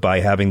them by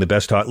having the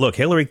best talk. Look,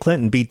 Hillary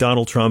Clinton beat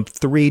Donald Trump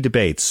 3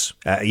 debates.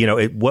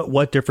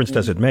 What difference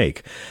does it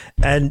make?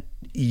 And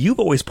you've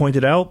always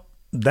pointed out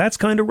that's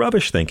kind of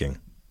rubbish thinking.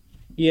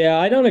 Yeah,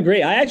 I don't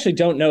agree. I actually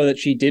don't know that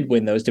she did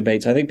win those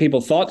debates. I think people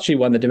thought she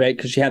won the debate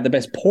because she had the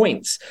best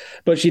points,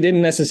 but she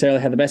didn't necessarily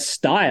have the best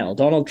style.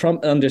 Donald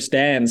Trump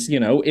understands,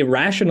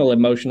 irrational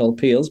emotional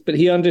appeals, but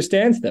he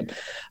understands them.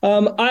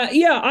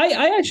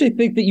 I actually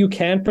think that you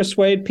can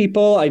persuade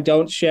people. I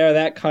don't share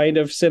that kind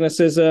of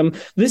cynicism.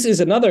 This is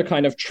another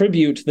kind of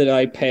tribute that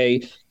I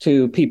pay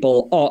to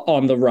people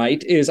on the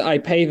right, is I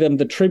pay them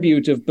the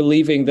tribute of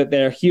believing that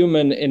they're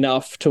human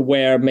enough to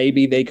where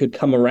maybe they could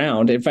come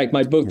around. In fact,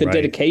 my book, the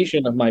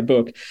dedication of my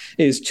book,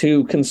 is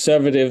to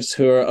conservatives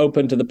who are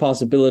open to the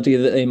possibility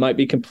that they might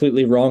be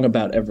completely wrong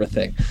about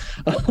everything.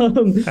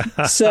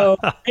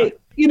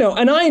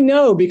 And I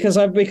know because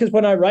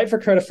when I write for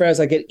Current Affairs,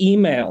 I get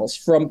emails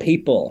from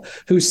people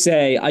who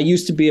say, I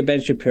used to be a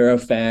Ben Shapiro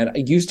fan. I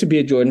used to be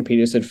a Jordan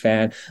Peterson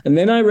fan. And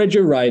then I read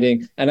your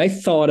writing and I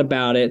thought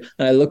about it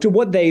and I looked at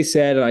what they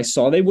said and I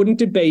saw they wouldn't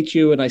debate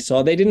you and I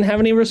saw they didn't have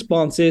any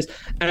responses.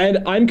 And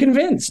I'm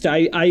convinced.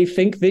 I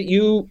think that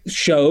you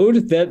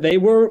showed that they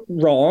were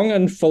wrong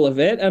and full of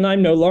it. And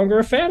I'm no longer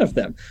a fan of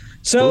them.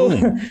 So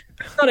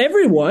not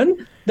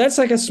everyone. That's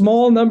like a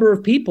small number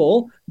of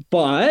people.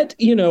 But,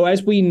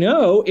 as we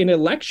know, in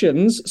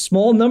elections,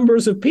 small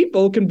numbers of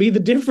people can be the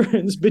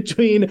difference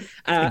between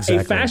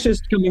a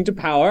fascist coming to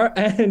power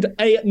and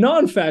a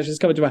non-fascist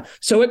coming to power.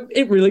 So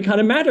it really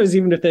kind of matters,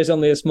 even if there's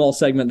only a small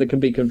segment that can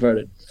be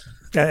converted.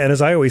 And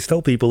as I always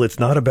tell people, it's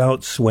not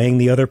about swaying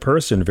the other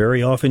person.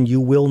 Very often you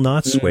will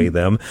not sway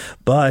them.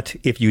 But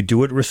if you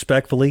do it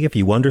respectfully, if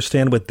you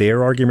understand what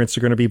their arguments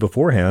are going to be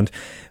beforehand,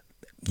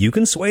 you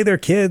can sway their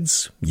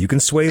kids. You can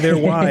sway their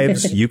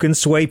wives. You can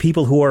sway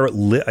people who are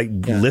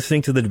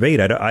listening to the debate.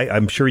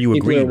 I'm sure you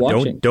agree.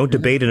 Don't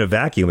debate in a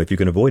vacuum if you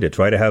can avoid it.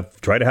 Try to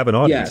have an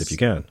audience if you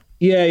can.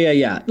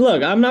 Yeah.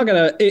 Look, I'm not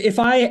going to. If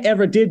I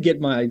ever did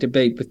get my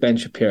debate with Ben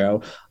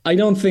Shapiro, I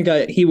don't think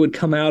he would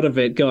come out of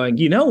it going,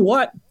 you know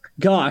what?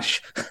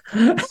 Gosh,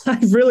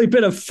 I've really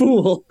been a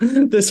fool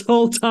this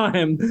whole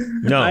time.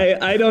 No,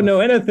 I don't know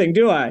anything,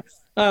 do I?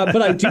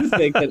 But I do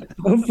think that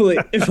hopefully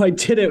if I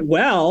did it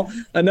well,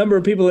 a number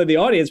of people in the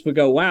audience would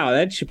go, wow,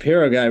 that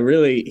Shapiro guy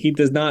he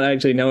does not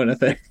actually know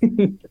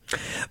anything.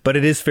 But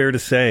it is fair to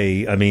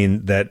say,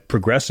 that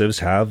progressives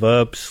have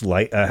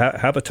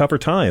a tougher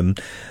time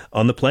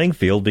on the playing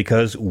field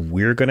because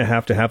we're going to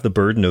have the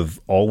burden of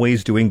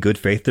always doing good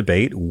faith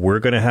debate. We're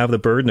going to have the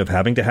burden of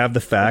having to have the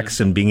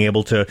facts and being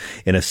able to,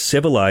 in a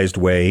civilized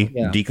way,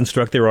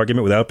 deconstruct their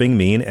argument without being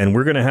mean. And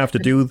we're going to have to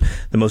do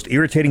the most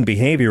irritating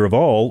behavior of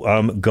all,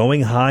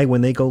 going high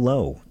when they go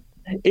low.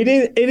 It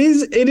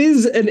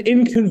is an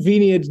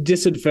inconvenient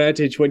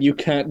disadvantage when you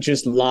can't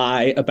just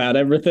lie about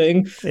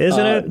everything,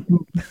 isn't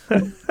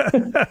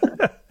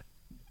it?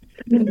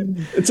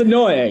 It's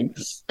annoying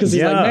because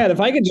he's like, man, if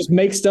I could just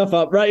make stuff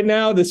up right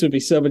now, this would be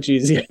so much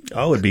easier.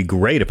 Oh, it'd be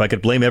great if I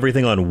could blame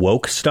everything on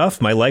woke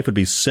stuff. My life would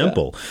be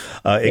simple.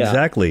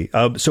 Exactly.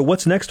 So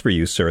what's next for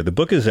you, sir? The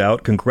book is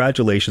out.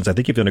 Congratulations. I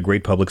think you've done a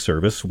great public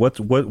service.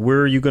 Where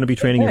are you going to be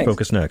training your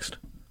focus next?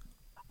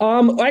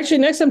 Actually,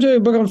 next I'm doing a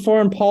book on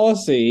foreign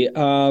policy.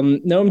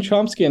 Noam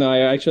Chomsky and I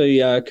are actually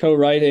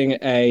co-writing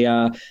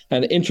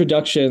an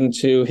introduction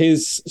to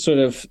his sort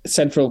of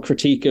central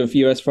critique of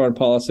U.S. foreign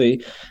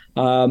policy.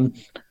 And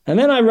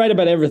then I write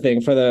about everything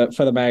for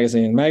the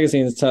magazine.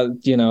 Magazines,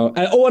 and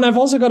I've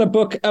also got a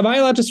book. Am I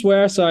allowed to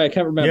swear? Sorry, I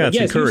can't remember. Yeah, it's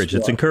encouraged.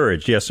 It's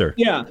encouraged. Yes, sir.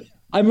 Yeah.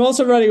 I'm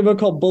also writing a book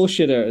called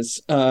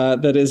Bullshitters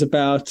that is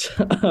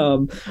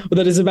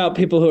about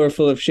people who are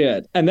full of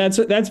shit, and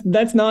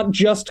that's not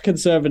just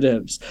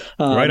conservatives.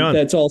 Right on.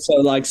 That's also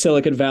like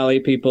Silicon Valley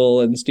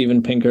people and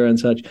Steven Pinker and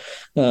such.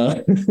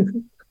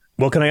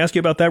 Well, can I ask you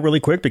about that really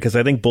quick? Because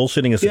I think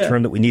bullshitting is a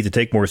term that we need to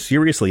take more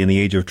seriously in the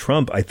age of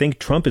Trump. I think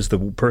Trump is the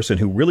person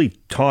who really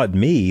taught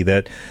me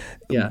that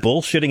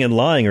bullshitting and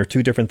lying are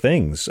two different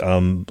things.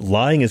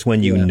 Lying is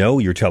when you know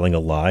you're telling a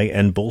lie,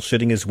 and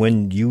bullshitting is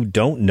when you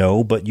don't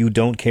know, but you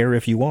don't care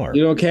if you are.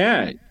 You don't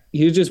care.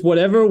 You just,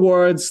 whatever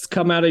words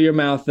come out of your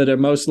mouth that are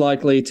most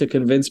likely to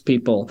convince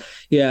people.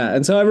 Yeah.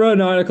 And so I wrote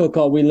an article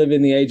called We Live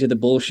in the Age of the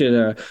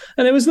Bullshitter.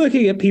 And it was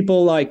looking at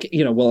people like,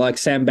 like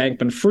Sam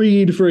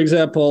Bankman-Fried, for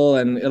example,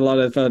 and a lot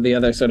of the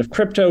other sort of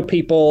crypto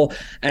people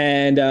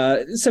and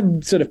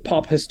some sort of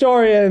pop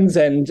historians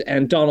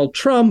and Donald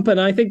Trump.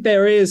 And I think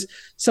there is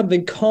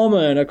something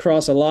common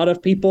across a lot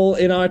of people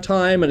in our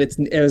time. And it's,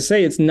 as I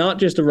say, it's not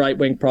just a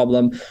right-wing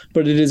problem,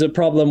 but it is a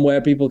problem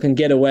where people can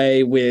get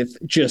away with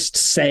just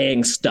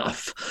saying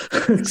stuff.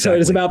 Exactly. So it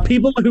is about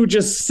people who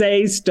just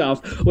say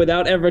stuff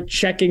without ever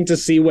checking to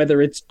see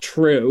whether it's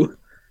true.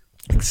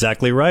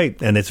 Exactly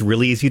right. And it's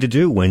really easy to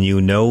do when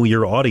you know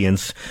your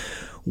audience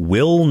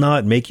will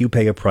not make you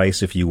pay a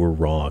price if you were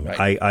wrong.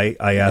 Right.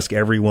 I ask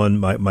everyone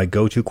my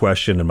go-to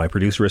question, and my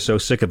producer is so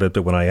sick of it,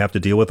 but when I have to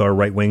deal with our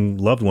right-wing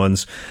loved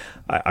ones,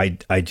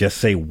 I just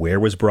say, where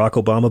was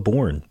Barack Obama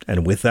born?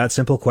 And with that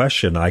simple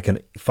question, I can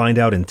find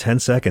out in 10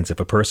 seconds if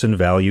a person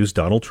values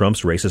Donald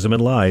Trump's racism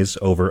and lies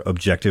over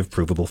objective,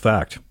 provable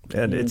fact.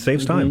 And it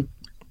saves time.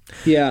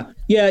 Yeah.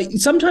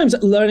 Sometimes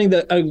learning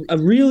a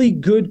really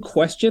good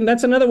question,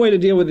 that's another way to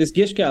deal with this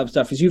Gish Gallop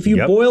stuff, is if you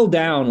boil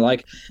down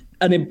like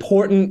an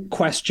important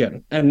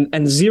question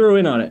and zero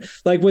in on it.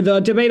 Like with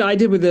the debate I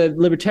did with the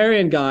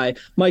libertarian guy,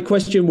 my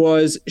question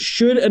was,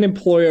 should an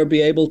employer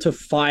be able to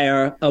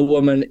fire a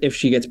woman if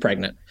she gets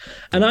pregnant?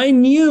 And I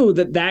knew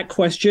that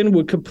question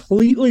would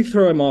completely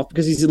throw him off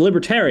because he's a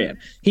libertarian.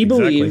 He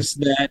believes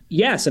that,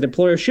 yes, an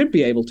employer should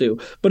be able to.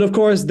 But of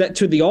course, that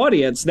to the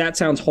audience, that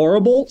sounds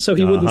horrible. So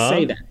he wouldn't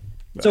say that.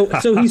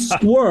 So he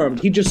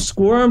squirmed. He just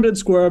squirmed and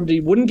squirmed. He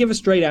wouldn't give a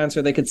straight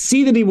answer. They could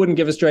see that he wouldn't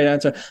give a straight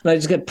answer. And I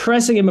just kept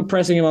pressing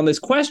him on this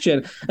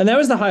question. And that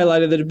was the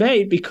highlight of the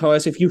debate,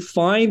 because if you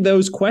find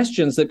those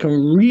questions that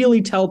can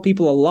really tell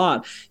people a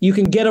lot, you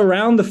can get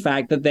around the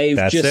fact that they've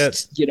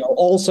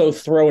also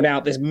thrown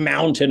out this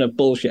mountain of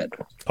bullshit.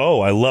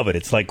 Oh, I love it.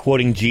 It's like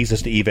quoting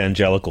Jesus to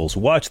evangelicals.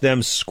 Watch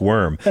them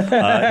squirm.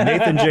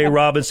 Nathan J.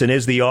 Robinson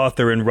is the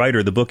author and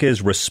writer. The book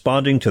is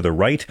Responding to the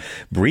Right,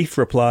 Brief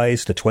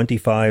Replies to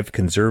 25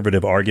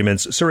 Conservative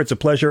Arguments. Sir, it's a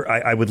pleasure.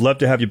 I would love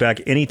to have you back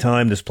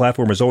anytime. This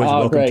platform is always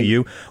welcome to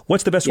you.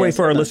 What's the best way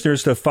for our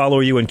listeners to follow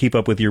you and keep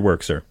up with your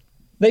work, sir?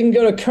 They can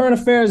go to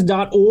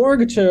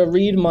currentaffairs.org to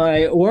read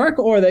my work,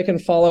 or they can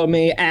follow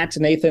me at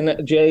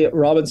Nathan J.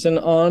 Robinson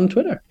on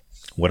Twitter.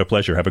 What a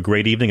pleasure. Have a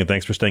great evening, and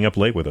thanks for staying up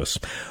late with us.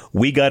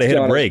 We got to hit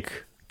a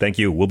break. Thank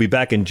you. We'll be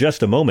back in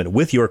just a moment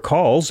with your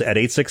calls at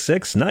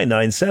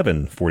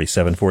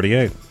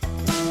 866-997-4748.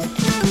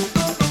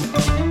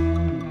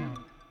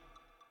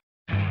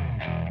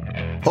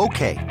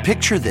 Okay,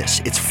 picture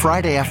this. It's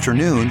Friday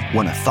afternoon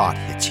when a thought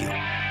hits you.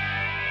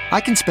 I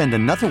can spend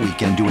another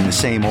weekend doing the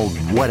same old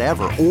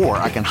whatever, or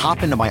I can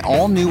hop into my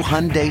all-new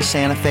Hyundai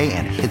Santa Fe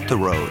and hit the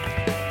road.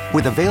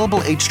 With available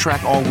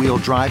H-Track all-wheel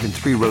drive and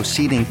 3-row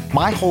seating,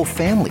 my whole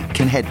family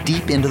can head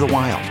deep into the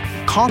wild.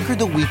 Conquer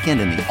the weekend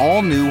in the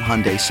all-new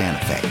Hyundai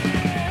Santa Fe.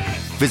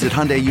 Visit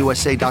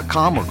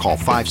HyundaiUSA.com or call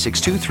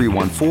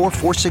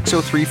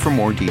 562-314-4603 for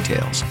more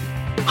details.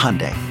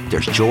 Hyundai,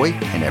 there's joy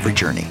in every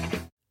journey.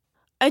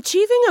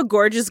 Achieving a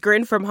gorgeous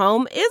grin from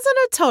home isn't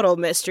a total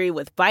mystery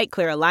with Bite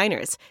Clear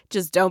aligners.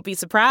 Just don't be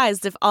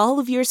surprised if all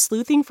of your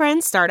sleuthing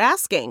friends start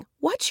asking,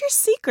 "What's your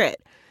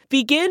secret?"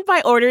 Begin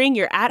by ordering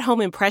your at-home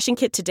impression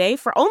kit today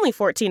for only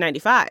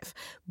 $14.95.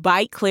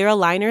 Bite Clear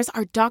aligners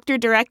are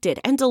doctor-directed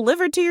and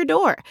delivered to your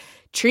door.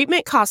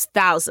 Treatment costs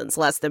thousands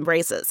less than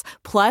braces.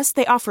 Plus,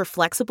 they offer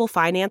flexible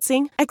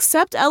financing,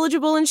 accept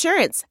eligible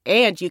insurance,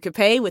 and you can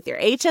pay with your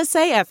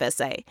HSA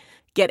FSA.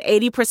 Get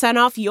 80%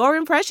 off your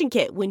impression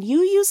kit when you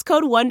use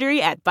code WONDERY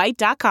at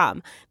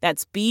Byte.com.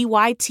 That's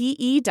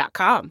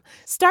BYTE.com.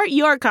 Start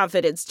your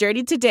confidence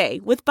journey today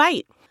with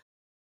Byte.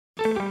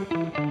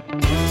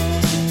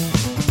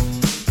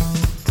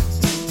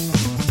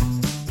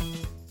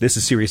 This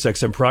is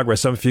SiriusXM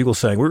Progress. I'm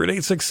Fugelsang. We're at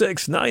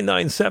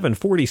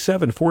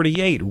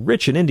 866-997-4748.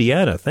 Rich in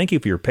Indiana, thank you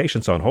for your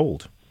patience on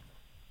hold.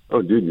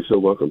 Oh, dude, you're so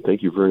welcome.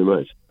 Thank you very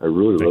much. I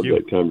really love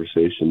that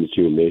conversation that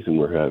you and Nathan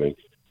were having.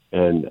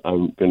 And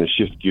I'm going to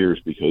shift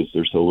gears because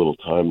there's so little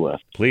time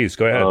left. Please,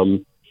 go ahead.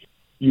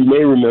 You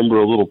may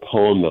remember a little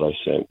poem that I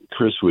sent.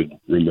 Chris would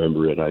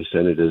remember it. I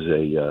sent it as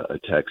a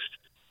text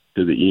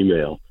to the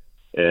email.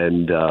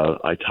 And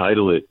I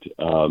title it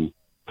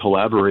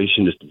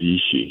Collaborationist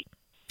Vichy.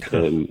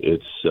 And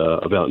it's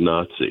about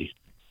Nazi.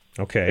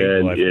 Okay,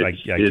 and well, I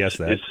guess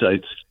that.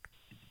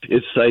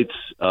 It cites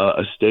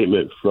a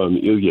statement from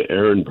Ilya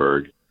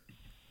Ehrenberg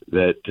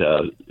that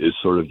is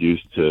sort of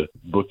used to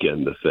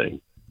bookend the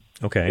thing.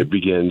 Okay. It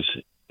begins,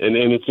 and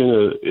it's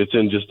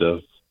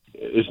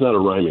not a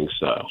rhyming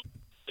style.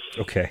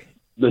 Okay.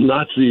 The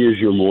Nazi is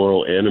your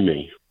moral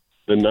enemy.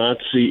 The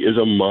Nazi is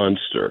a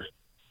monster.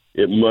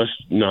 It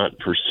must not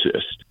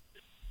persist.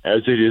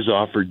 As it is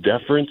offered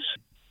deference,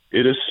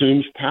 it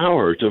assumes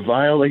power to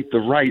violate the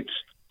rights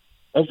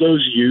of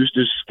those used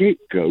as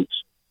scapegoats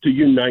to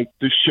unite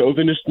the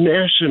chauvinist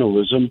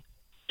nationalism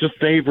to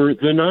favor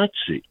the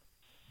Nazi.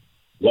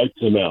 Wipe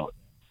them out.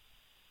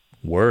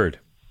 Word.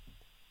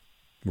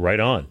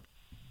 Right on.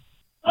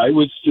 I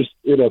was just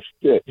in a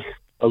fit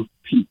of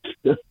pique.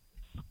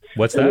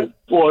 What's that? It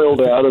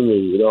boiled out of me.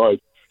 You know,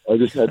 I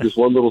just had this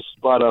one little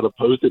spot on a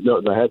Post-it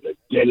note, and I had to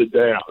get it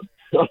down.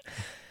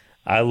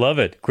 I love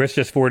it. Chris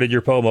just forwarded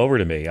your poem over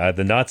to me.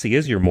 The Nazi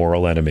is your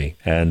moral enemy.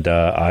 And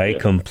I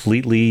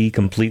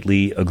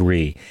completely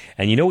agree.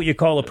 And you know what you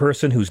call a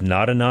person who's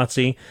not a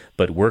Nazi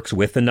but works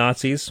with the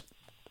Nazis?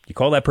 You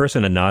call that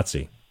person a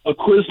Nazi. A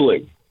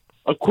quisling.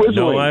 No,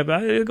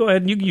 go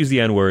ahead. You can use the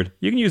N-word.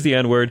 You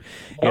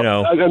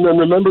know. And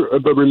remember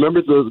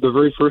the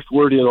very first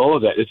word in all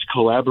of that. It's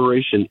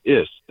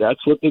collaboration-ist.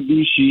 That's what the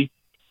Vichy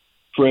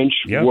French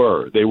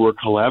were. They were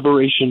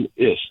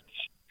collaboration-ists.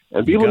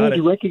 And people need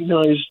to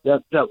recognize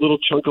that little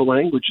chunk of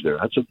language there.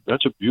 That's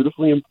a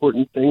beautifully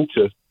important thing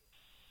to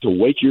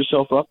wake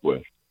yourself up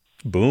with.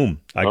 Boom.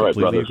 I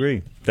completely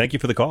agree. Thank you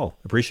for the call.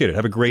 Appreciate it.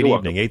 Have a great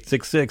evening.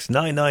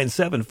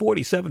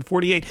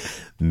 866-997-4748.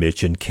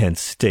 Mitch in Kent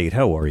State.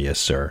 How are you,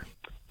 sir?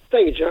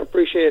 Thank you, John.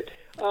 Appreciate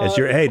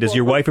it. Does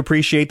your wife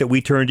appreciate that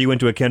we turned you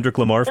into a Kendrick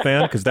Lamar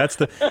fan? Because that's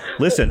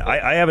listen,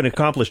 I haven't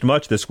accomplished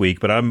much this week,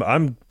 but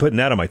I'm putting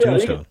that on my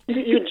tombstone.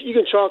 You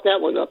can chalk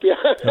that one up, yeah.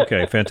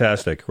 Okay,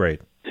 fantastic.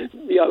 Great.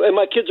 Yeah, and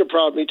my kids are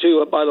proud of me,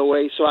 too, by the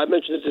way, so I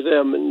mentioned it to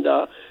them, and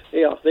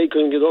they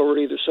couldn't get over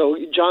it either. So,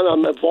 John,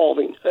 I'm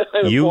evolving.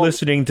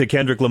 Listening to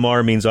Kendrick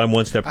Lamar means I'm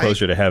one step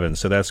closer to heaven,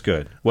 so that's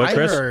good. What,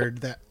 Chris?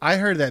 I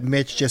heard that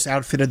Mitch just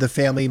outfitted the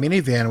family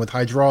minivan with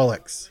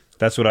hydraulics.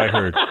 That's what I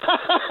heard.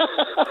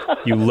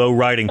 You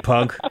low-riding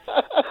punk.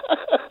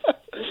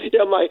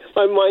 Yeah, my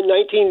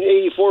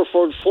 1984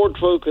 Ford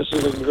Focus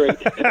is looking great.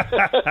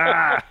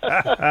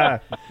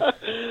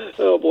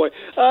 Oh, boy.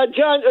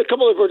 John, a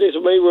couple of birthdays,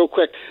 maybe real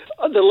quick.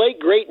 The late,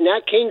 great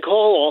Nat King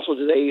Cole also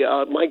today.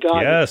 My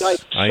God. Yes,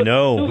 I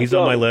know. He's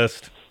on my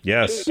list.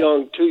 Yes.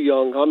 Too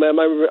young. I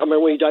remember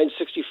when he died in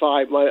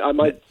 65.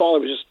 My father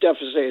was just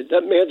devastated.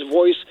 That man's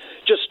voice,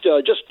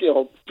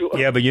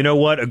 Yeah, but you know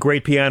what? A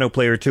great piano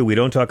player, too. We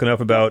don't talk enough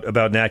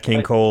about Nat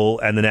King Cole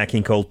and the Nat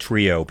King Cole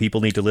Trio.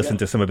 People need to listen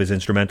to some of his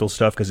instrumental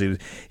stuff because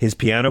his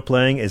piano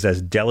playing is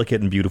as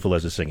delicate and beautiful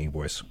as his singing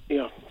voice.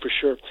 Yeah, for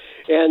sure.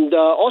 And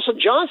also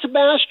John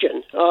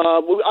Sebastian.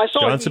 I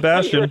saw John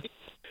Sebastian.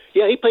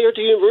 Yeah, he played at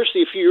the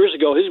university a few years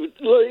ago. He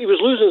was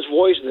losing his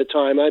voice at the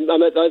time. I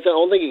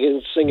don't think he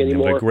can sing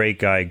anymore. What a great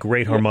guy,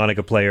 great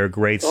harmonica player,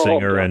 great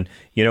singer, and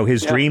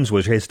his dreams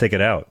was his ticket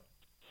out.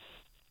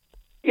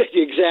 Yeah,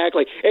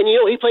 exactly. And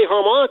he played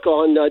harmonica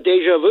on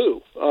Deja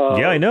Vu.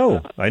 Yeah, I know.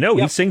 Yeah.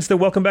 He sings the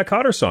Welcome Back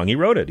Kotter song. He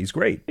wrote it. He's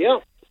great. Yeah.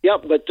 Yeah,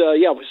 but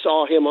we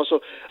saw him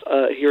also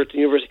here at the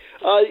university.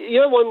 The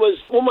other one was,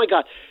 oh my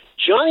God,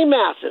 Johnny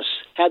Mathis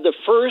had the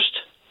first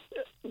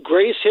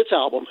greatest hits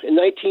album in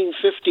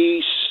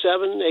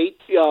 1957, 8.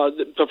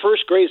 The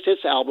first greatest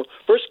hits album,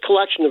 first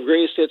collection of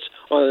greatest hits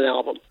on an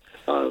album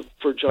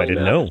for Johnny. I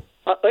didn't know.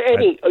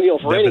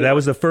 That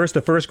was the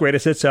first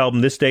greatest hits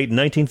album. This date in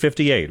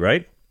 1958,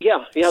 right?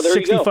 Yeah. There you go.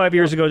 65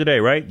 years ago today,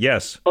 right?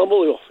 Yes.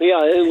 Unbelievable.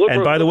 Yeah.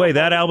 And by the way,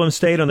 that album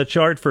stayed on the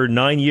chart for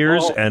 9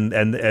 years, and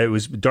it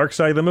was Dark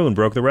Side of the Moon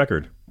broke the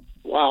record.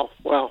 Wow.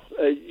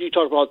 You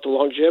talk about the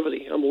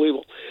longevity.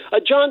 Unbelievable.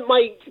 John,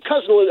 my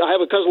cousin, I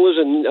have a cousin who lives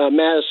in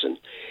Madison,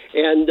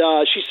 and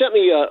she sent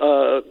me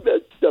a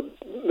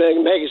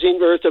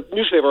magazine, or a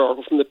newspaper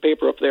article from the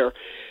paper up there.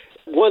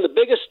 One of the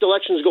biggest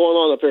elections going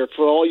on up there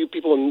for all you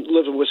people who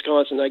live in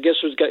Wisconsin. I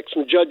guess we've got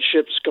some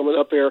judgeships coming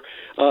up here.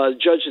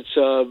 Judge, it's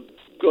a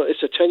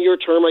 10-year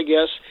term, I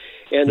guess,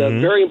 and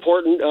very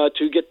important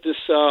to get this.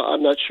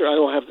 I'm not sure. I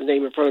don't have the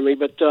name in front of me,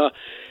 but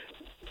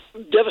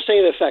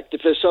devastating effect.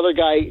 If this other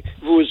guy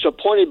who was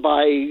appointed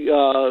by, you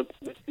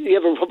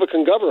have a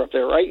Republican governor up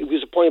there, right? He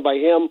was appointed by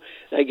him.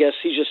 I guess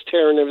he's just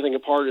tearing everything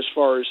apart as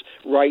far as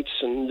rights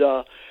and.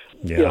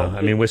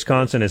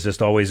 Wisconsin is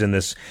just always in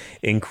this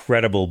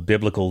incredible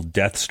biblical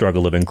death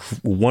struggle of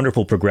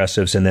wonderful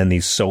progressives and then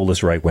these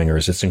soulless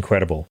right-wingers. It's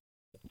incredible.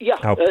 Yeah.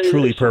 How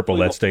truly purple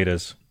that state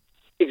is.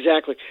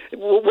 Exactly.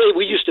 Way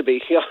we used to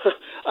be.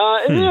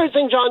 And the other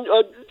thing, John,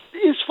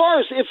 as far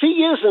as if he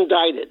is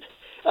indicted,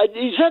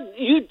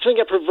 you think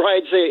it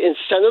provides an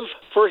incentive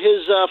for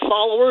his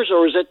followers,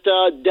 or is it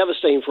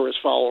devastating for his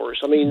followers?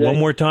 I mean, one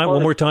more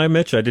time,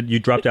 Mitch. You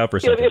dropped out for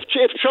a second. If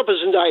Trump is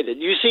indicted,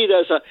 you see it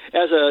as a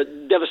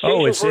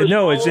devastation.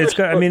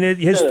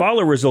 His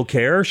followers will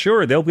care.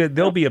 Sure,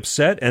 they'll be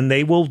upset and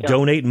they will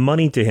donate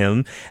money to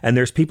him. And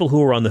there's people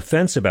who are on the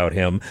fence about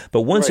him.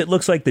 But once it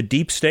looks like the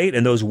deep state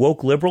and those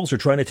woke liberals are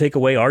trying to take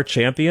away our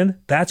champion,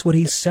 that's what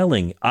he's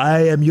selling.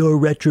 I am your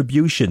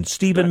retribution.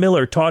 Stephen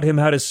Miller taught him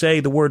how to say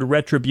the word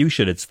retribution.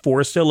 It's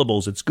 4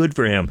 syllables. It's good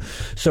for him.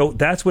 So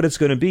that's what it's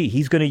going to be.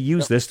 He's going to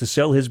use this to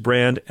sell his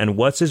brand. And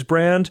what's his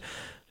brand?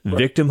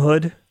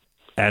 Victimhood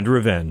and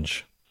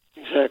revenge.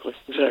 Exactly.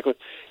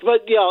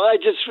 But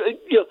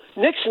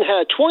Nixon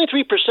had a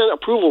 23%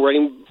 approval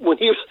rating when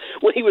he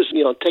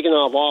was taken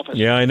out of office.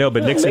 Yeah, I know,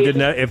 but Nixon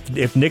didn't.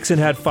 If Nixon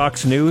had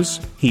Fox News,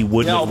 he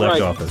wouldn't have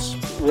left office.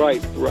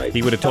 Right.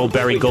 He would have told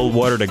Barry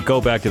Goldwater to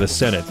go back to the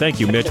Senate. Thank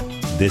you, Mitch.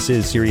 This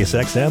is Sirius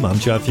XM. I'm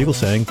John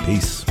Fugelsang.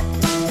 Peace.